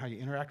character and how you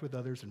interact with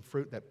others, and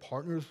fruit that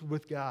partners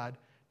with God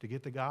to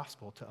get the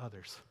gospel to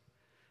others.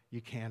 You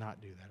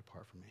cannot do that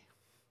apart from me.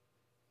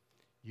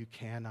 You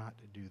cannot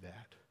do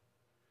that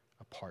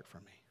apart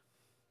from me.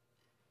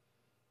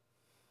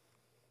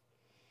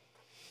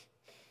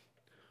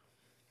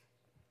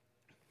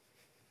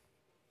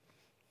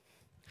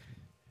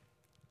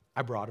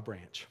 I brought a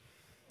branch.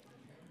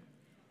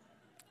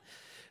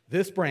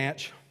 This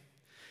branch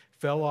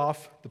fell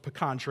off the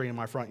pecan tree in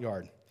my front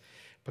yard.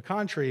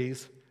 Pecan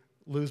trees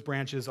lose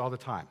branches all the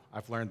time.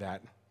 I've learned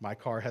that. My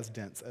car has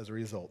dents as a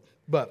result.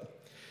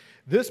 But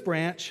this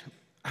branch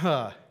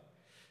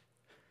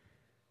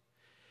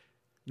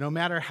no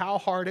matter how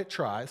hard it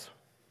tries,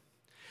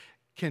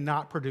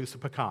 cannot produce a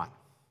pecan.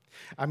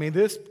 I mean,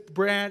 this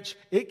branch,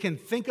 it can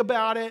think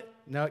about it.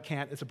 No, it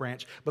can't. It's a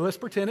branch. But let's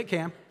pretend it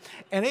can.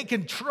 And it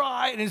can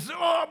try, and it's,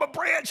 oh, I'm a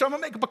branch. I'm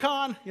going to make a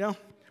pecan. You know,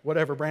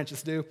 whatever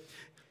branches do.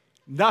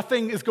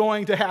 Nothing is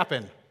going to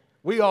happen.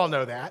 We all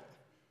know that.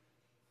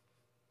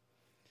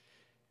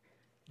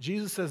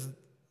 Jesus says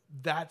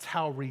that's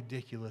how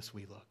ridiculous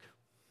we look.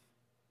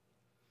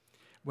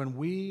 When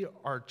we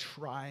are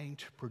trying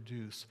to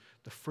produce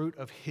the fruit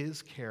of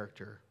his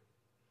character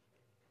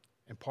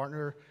and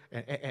partner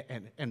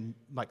and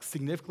like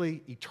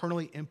significantly,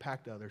 eternally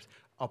impact others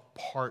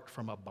apart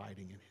from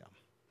abiding in him.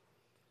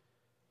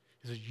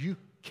 He says, you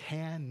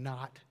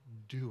cannot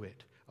do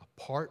it.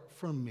 Apart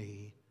from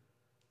me,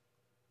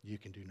 you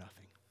can do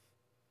nothing.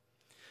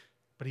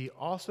 But he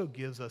also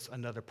gives us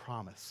another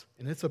promise,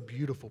 and it's a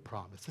beautiful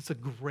promise. It's a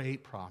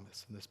great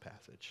promise in this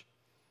passage.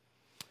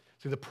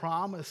 See, the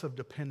promise of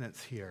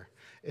dependence here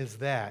is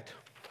that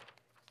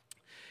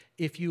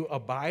if you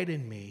abide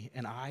in me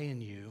and I in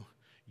you,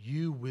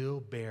 you will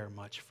bear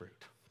much fruit.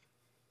 I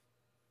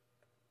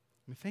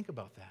mean, think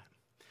about that.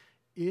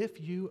 If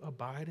you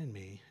abide in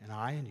me and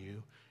I in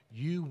you,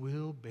 you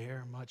will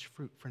bear much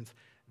fruit. Friends,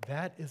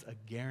 that is a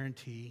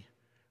guarantee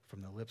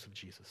from the lips of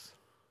Jesus.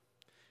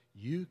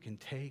 You can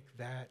take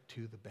that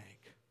to the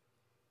bank.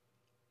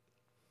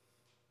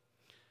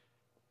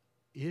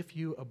 If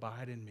you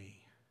abide in me,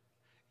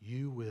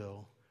 you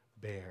will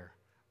bear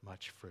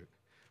much fruit.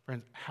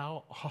 Friends,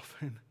 how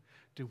often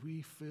do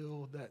we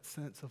feel that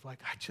sense of like,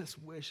 I just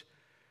wish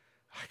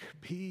I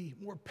could be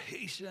more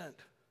patient,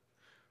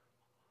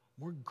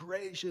 more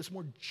gracious,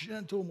 more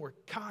gentle, more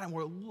kind,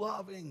 more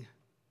loving?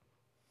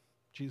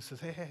 Jesus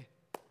says, hey,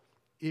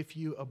 if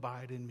you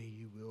abide in me,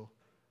 you will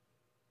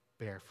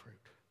bear fruit.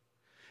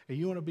 And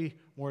you want to be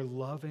more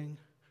loving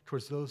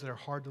towards those that are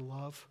hard to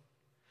love?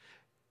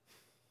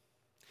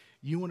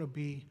 You want to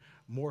be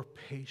more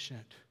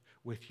patient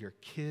with your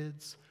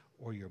kids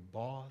or your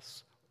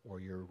boss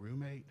or your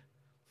roommate?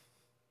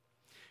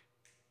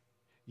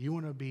 You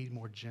want to be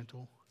more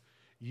gentle?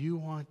 You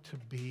want to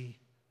be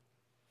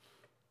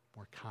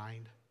more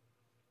kind?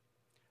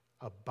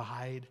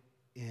 Abide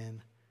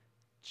in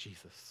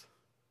Jesus.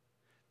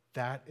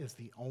 That is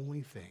the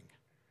only thing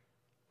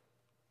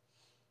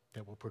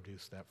that will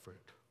produce that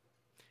fruit.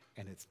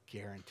 And it's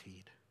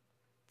guaranteed.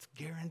 It's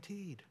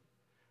guaranteed.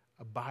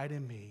 Abide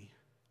in me,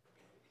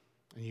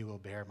 and you will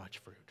bear much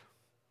fruit.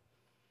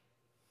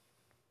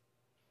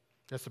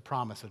 That's the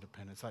promise of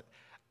dependence.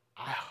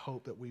 I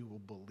hope that we will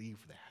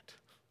believe that.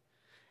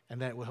 And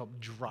that it will help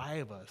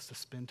drive us to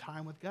spend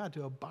time with God,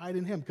 to abide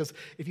in him. Because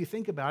if you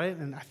think about it,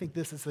 and I think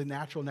this is the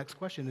natural next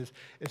question, is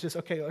it's just,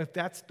 okay, if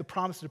that's the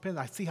promise of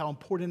dependence, I see how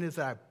important it is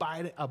that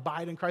I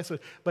abide in Christ.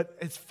 But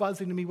it's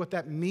fuzzy to me what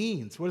that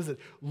means. What does it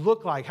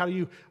look like? How do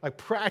you, like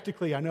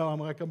practically, I know I'm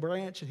like a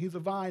branch and he's a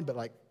vine, but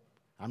like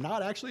I'm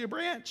not actually a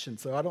branch. And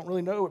so I don't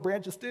really know what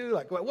branches do.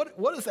 Like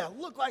what does that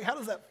look like? How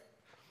does that?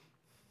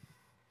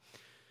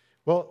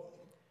 Well,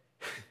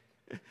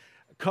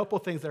 a couple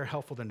things that are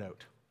helpful to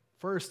note.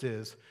 First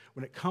is,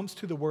 when it comes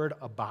to the word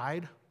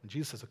abide, when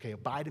Jesus says, okay,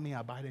 abide in me, I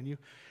abide in you,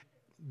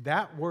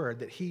 that word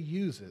that he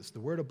uses, the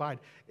word abide,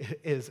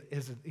 is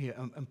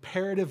an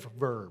imperative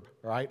verb,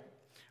 right?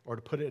 Or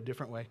to put it a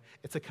different way,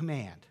 it's a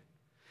command.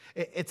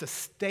 It's a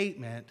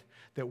statement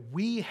that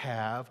we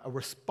have a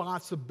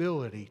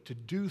responsibility to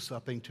do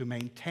something to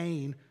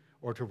maintain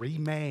or to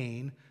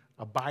remain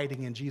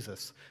abiding in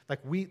Jesus. Like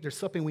there's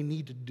something we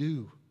need to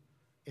do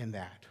in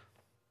that.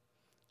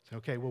 So,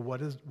 okay, well,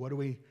 what do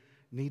we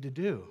need to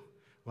do?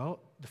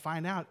 Well, to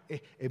find out,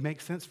 it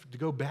makes sense to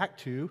go back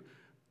to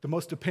the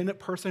most dependent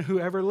person who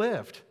ever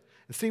lived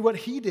and see what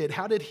he did.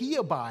 How did he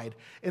abide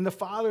in the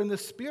Father and the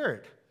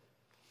Spirit?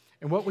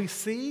 And what we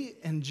see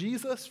in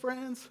Jesus,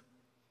 friends,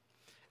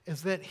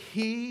 is that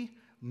he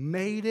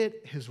made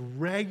it his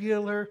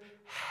regular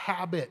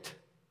habit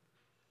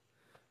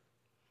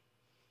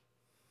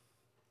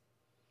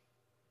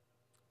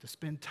to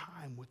spend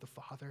time with the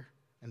Father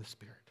and the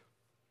Spirit.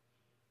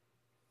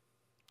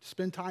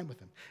 Spend time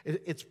with him.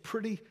 It's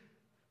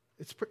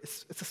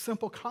a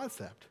simple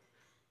concept,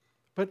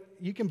 but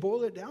you can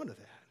boil it down to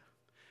that.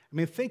 I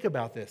mean, think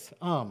about this.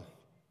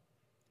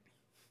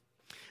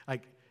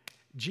 Like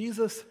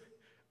Jesus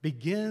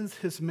begins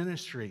his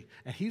ministry,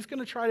 and he's going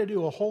to try to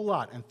do a whole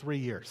lot in 3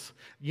 years.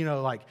 You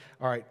know, like,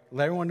 all right,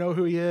 let everyone know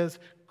who he is,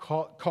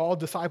 call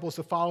disciples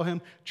to follow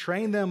him,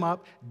 train them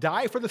up,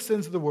 die for the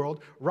sins of the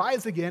world,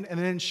 rise again, and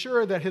then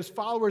ensure that his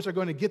followers are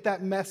going to get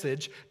that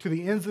message to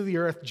the ends of the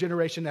earth,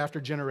 generation after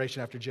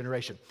generation after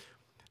generation.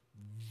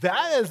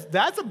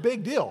 That's a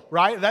big deal,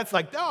 right? That's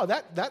like, no,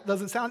 that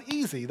doesn't sound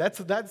easy. That's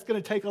going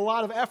to take a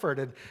lot of effort,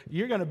 and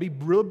you're going to be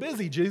real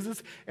busy,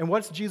 Jesus. And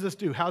what's Jesus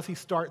do? How does he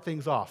start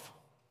things off?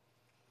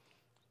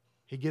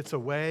 He gets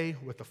away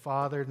with the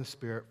Father and the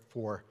Spirit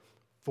for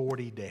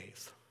 40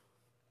 days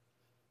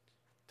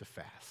to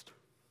fast.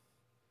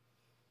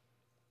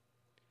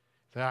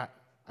 So I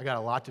got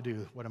a lot to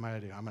do. What am I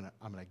going to do?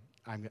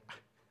 I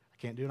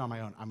can't do it on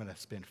my own. I'm going to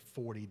spend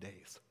 40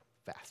 days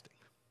fasting.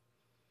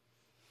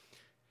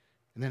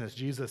 And then as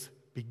Jesus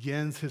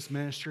begins his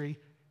ministry,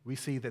 we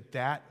see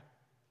that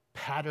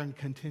pattern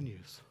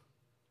continues.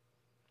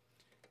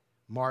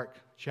 Mark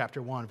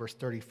chapter 1, verse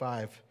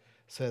 35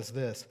 says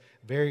this: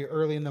 very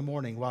early in the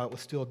morning, while it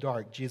was still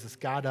dark, Jesus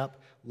got up,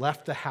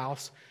 left the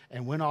house,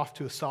 and went off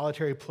to a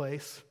solitary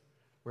place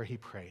where he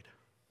prayed.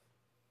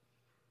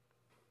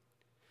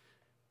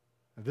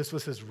 And this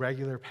was his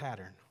regular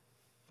pattern.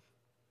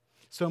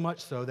 So much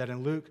so that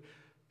in Luke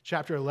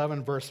chapter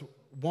 11, verse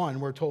 1,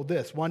 we're told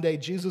this: one day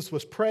Jesus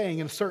was praying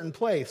in a certain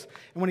place,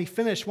 and when he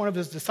finished, one of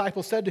his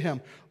disciples said to him,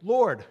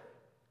 "Lord,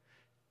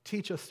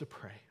 teach us to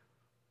pray."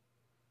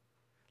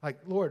 Like,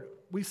 Lord,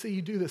 we see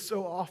you do this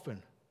so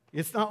often.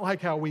 It's not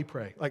like how we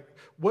pray. Like,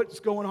 what's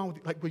going on with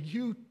you? Like, will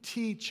you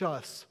teach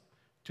us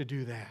to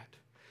do that?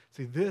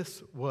 See,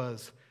 this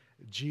was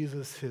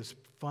Jesus, his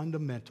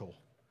fundamental,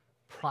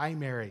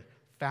 primary,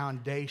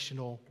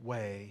 foundational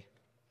way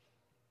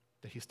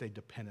that he stayed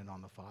dependent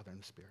on the Father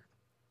and the Spirit.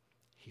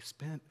 He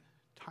spent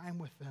time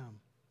with them,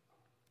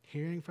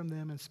 hearing from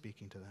them and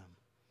speaking to them.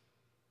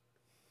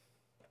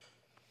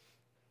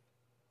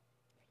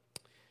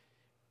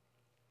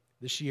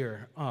 This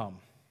year,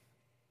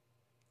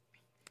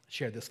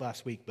 shared this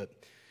last week, but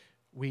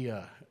we,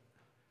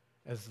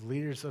 as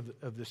leaders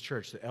of this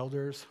church, the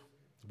elders,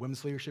 the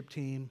women's leadership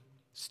team,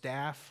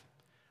 staff,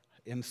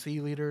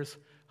 MC leaders,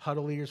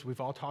 huddle leaders,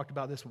 we've all talked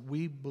about this.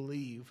 We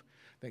believe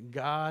that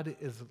God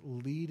is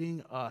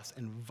leading us,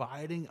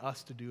 inviting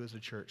us to do as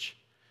a church,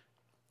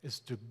 is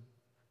to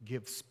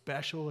give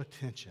special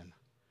attention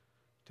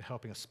to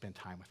helping us spend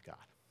time with God.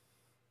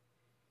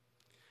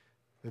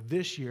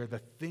 This year, the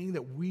thing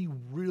that we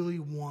really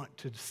want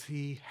to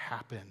see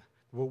happen,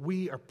 what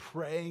we are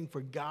praying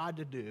for God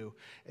to do,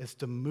 is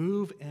to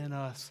move in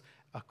us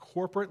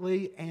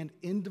corporately and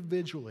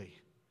individually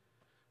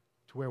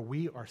to where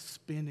we are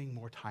spending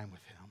more time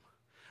with him,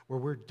 where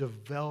we're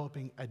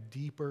developing a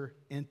deeper,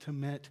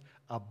 intimate,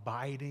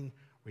 abiding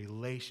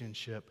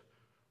relationship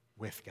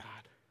with God.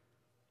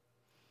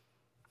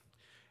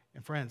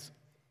 And friends,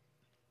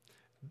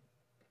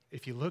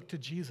 if you look to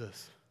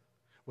Jesus,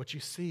 what you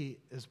see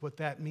is what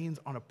that means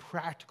on a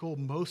practical,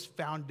 most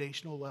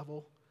foundational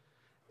level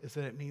is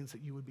that it means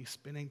that you would be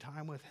spending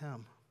time with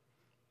him,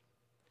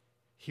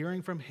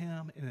 hearing from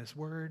him in his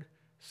word,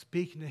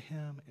 speaking to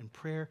him in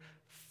prayer,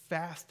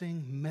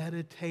 fasting,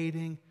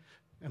 meditating.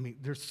 I mean,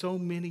 there's so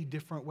many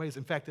different ways.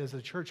 In fact, as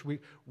a church,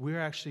 we're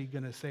actually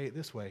going to say it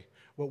this way.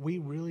 What we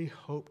really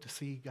hope to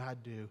see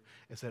God do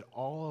is that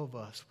all of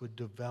us would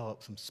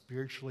develop some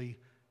spiritually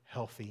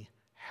healthy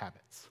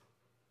habits.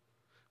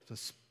 Some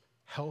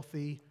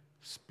healthy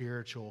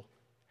spiritual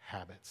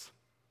habits.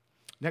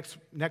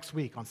 Next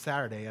week on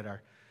Saturday at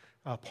our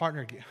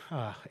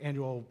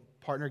annual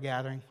partner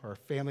gathering or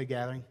family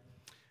gathering,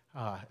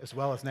 as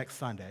well as next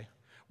Sunday,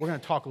 we're going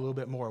to talk a little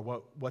bit more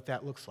what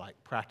that looks like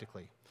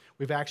practically.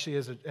 We've actually,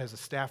 as a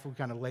staff, we've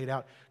kind of laid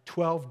out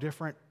 12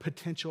 different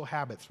potential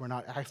habits. We're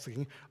not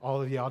asking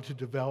all of y'all to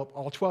develop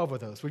all 12 of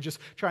those. We're just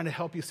trying to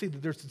help you see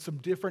that there's some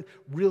different,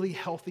 really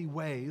healthy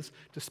ways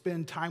to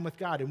spend time with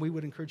God, and we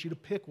would encourage you to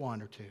pick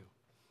one or two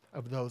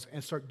of those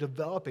and start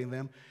developing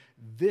them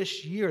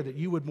this year, that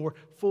you would more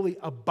fully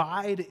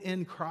abide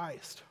in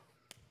Christ.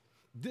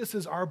 This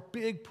is our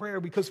big prayer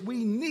because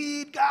we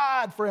need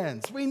God,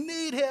 friends. We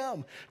need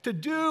him to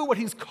do what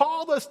he's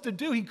called us to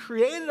do. He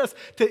created us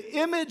to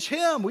image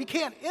him. We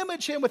can't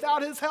image him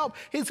without his help.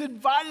 He's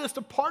invited us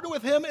to partner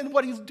with him in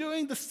what he's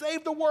doing to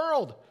save the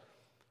world.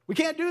 We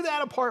can't do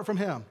that apart from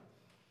him.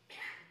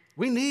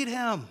 We need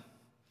him.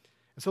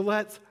 And so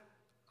let's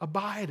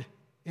abide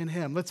in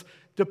him. Let's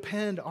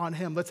depend on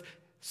him. Let's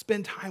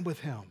spend time with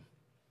him.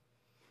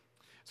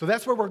 So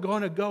that's where we're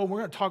going to go. We're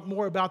going to talk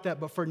more about that.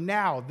 But for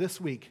now, this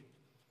week,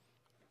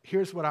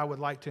 here's what I would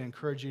like to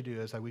encourage you to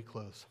do as we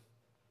close.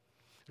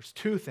 There's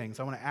two things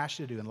I want to ask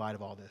you to do in light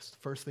of all this. The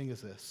first thing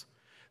is this.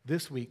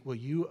 This week, will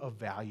you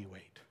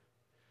evaluate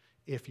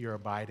if you're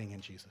abiding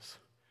in Jesus?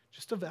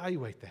 Just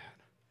evaluate that.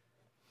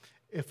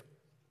 If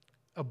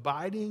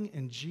abiding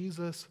in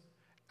Jesus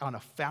on a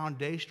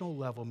foundational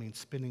level means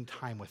spending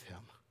time with him,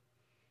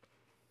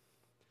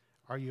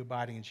 are you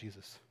abiding in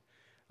Jesus?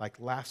 Like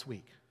last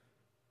week,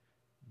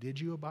 did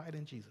you abide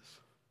in Jesus?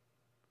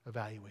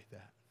 Evaluate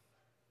that.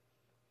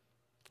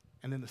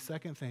 And then the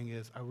second thing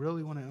is, I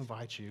really want to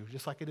invite you,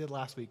 just like I did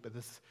last week, but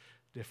this is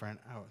different.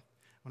 I want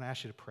to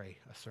ask you to pray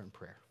a certain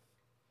prayer.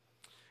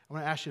 I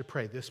want to ask you to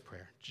pray this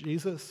prayer.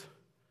 Jesus,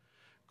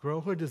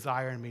 grow a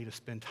desire in me to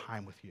spend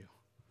time with you.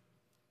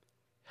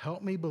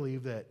 Help me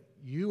believe that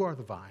you are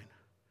the vine,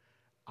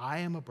 I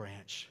am a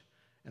branch,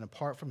 and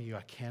apart from you,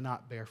 I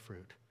cannot bear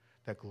fruit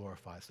that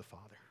glorifies the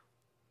Father.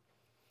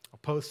 I'll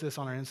post this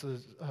on our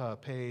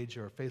Insta page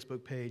or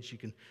Facebook page. You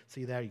can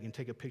see that. You can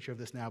take a picture of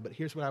this now. But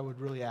here's what I would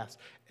really ask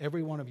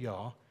every one of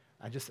y'all.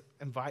 I just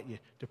invite you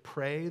to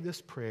pray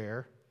this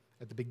prayer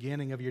at the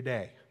beginning of your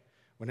day,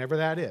 whenever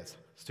that is.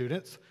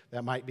 Students,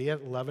 that might be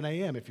at 11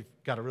 a.m. if you've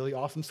got a really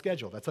awesome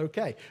schedule. That's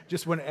okay.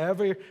 Just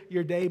whenever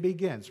your day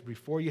begins,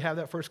 before you have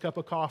that first cup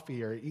of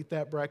coffee or eat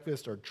that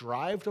breakfast or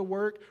drive to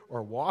work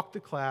or walk to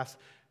class,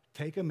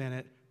 take a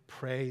minute,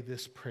 pray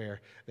this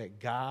prayer, that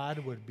God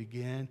would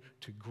begin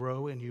to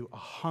grow in you a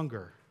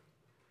hunger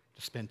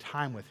to spend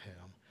time with him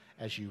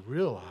as you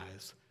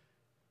realize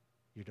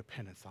your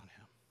dependence on him.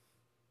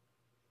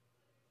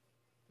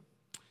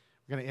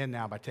 We're going to end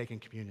now by taking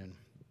communion,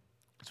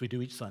 as we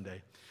do each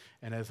Sunday.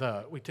 And as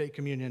we take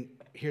communion,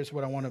 here's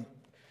what I want to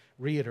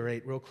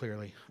reiterate real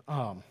clearly.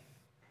 As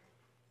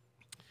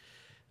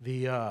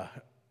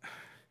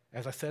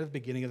I said at the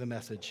beginning of the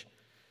message,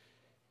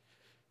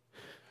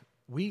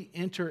 we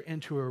enter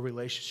into a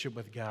relationship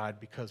with God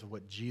because of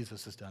what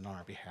Jesus has done on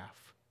our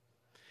behalf.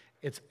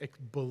 It's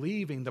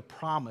believing the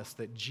promise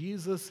that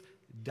Jesus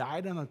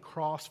died on the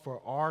cross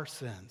for our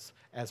sins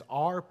as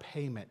our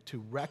payment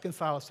to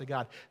reconcile us to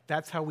God.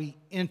 That's how we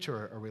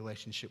enter a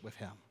relationship with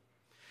him.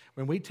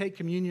 When we take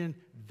communion,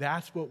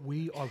 that's what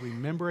we are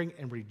remembering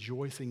and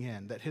rejoicing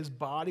in, that his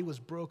body was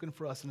broken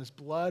for us and his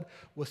blood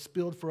was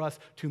spilled for us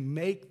to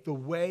make the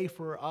way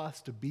for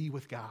us to be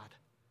with God.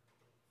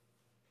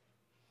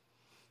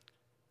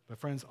 But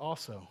friends,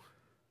 also,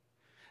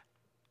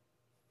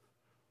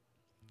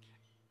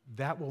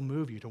 that will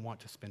move you to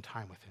want to spend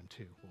time with him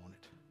too, won't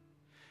it?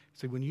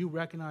 See, when you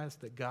recognize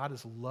that God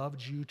has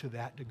loved you to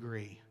that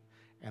degree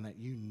and that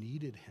you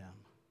needed him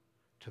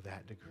to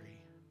that degree,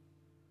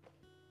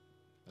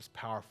 that's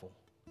powerful,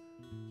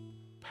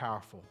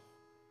 powerful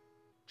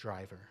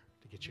driver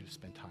to get you to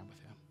spend time with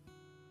him.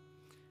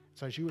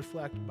 So as you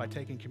reflect by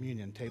taking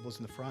communion, tables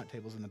in the front,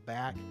 tables in the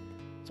back,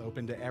 it's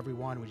open to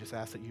everyone. We just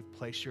ask that you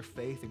place your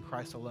faith in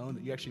Christ alone,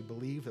 that you actually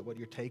believe that what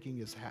you're taking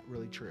is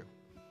really true.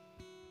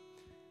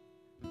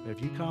 But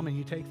if you come and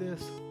you take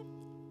this,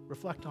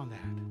 reflect on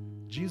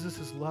that. Jesus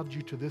has loved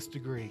you to this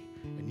degree,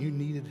 and you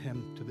needed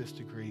him to this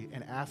degree,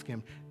 and ask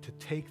him to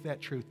take that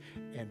truth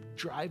and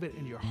drive it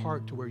into your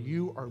heart to where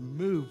you are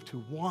moved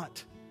to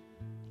want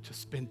to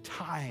spend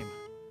time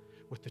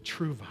with the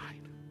true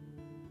vine.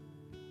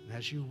 And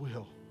as you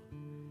will,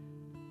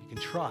 you can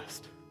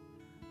trust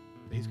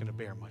that he's going to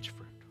bear much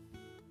fruit.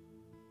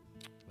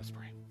 Let's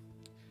pray.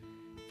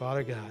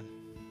 Father God,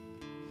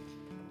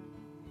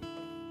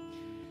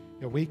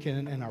 we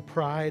can, in our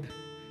pride,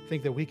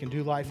 think that we can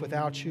do life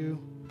without you,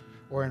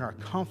 or in our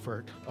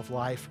comfort of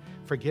life,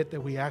 forget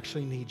that we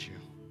actually need you.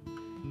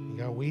 And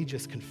God, we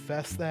just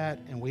confess that,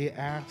 and we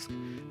ask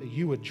that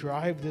you would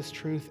drive this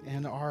truth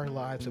in our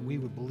lives, that we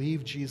would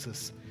believe,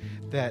 Jesus,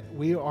 that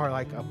we are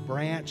like a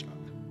branch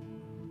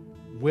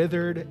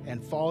withered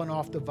and fallen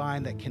off the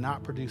vine that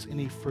cannot produce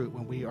any fruit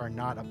when we are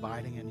not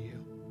abiding in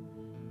you.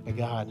 But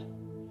God,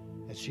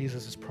 as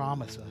Jesus has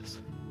promised us,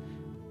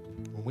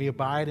 when we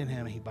abide in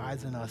him, he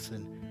abides in us,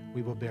 and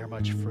we will bear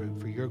much fruit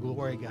for your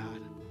glory,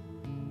 God.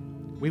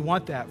 We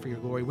want that for your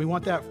glory. We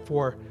want that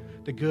for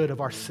the good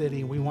of our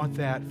city. We want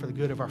that for the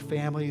good of our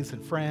families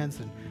and friends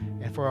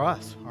and for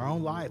us, our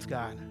own lives,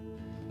 God.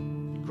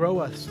 Grow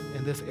us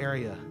in this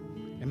area,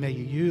 and may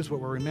you use what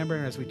we're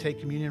remembering as we take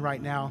communion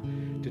right now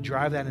to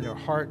drive that into our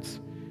hearts,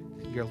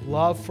 your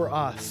love for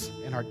us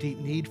and our deep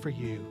need for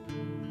you,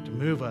 to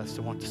move us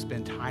to want to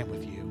spend time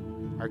with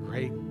you, our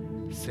great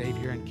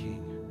Savior and King.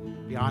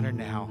 Be honored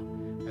now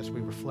as we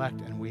reflect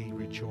and we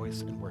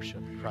rejoice and worship.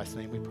 In Christ's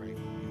name we pray.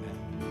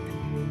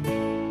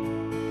 Amen.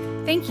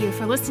 Thank you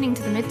for listening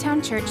to the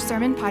Midtown Church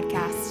Sermon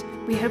Podcast.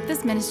 We hope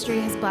this ministry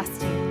has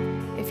blessed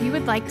you. If you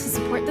would like to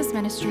support this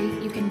ministry,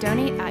 you can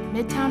donate at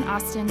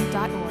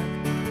midtownaustin.org.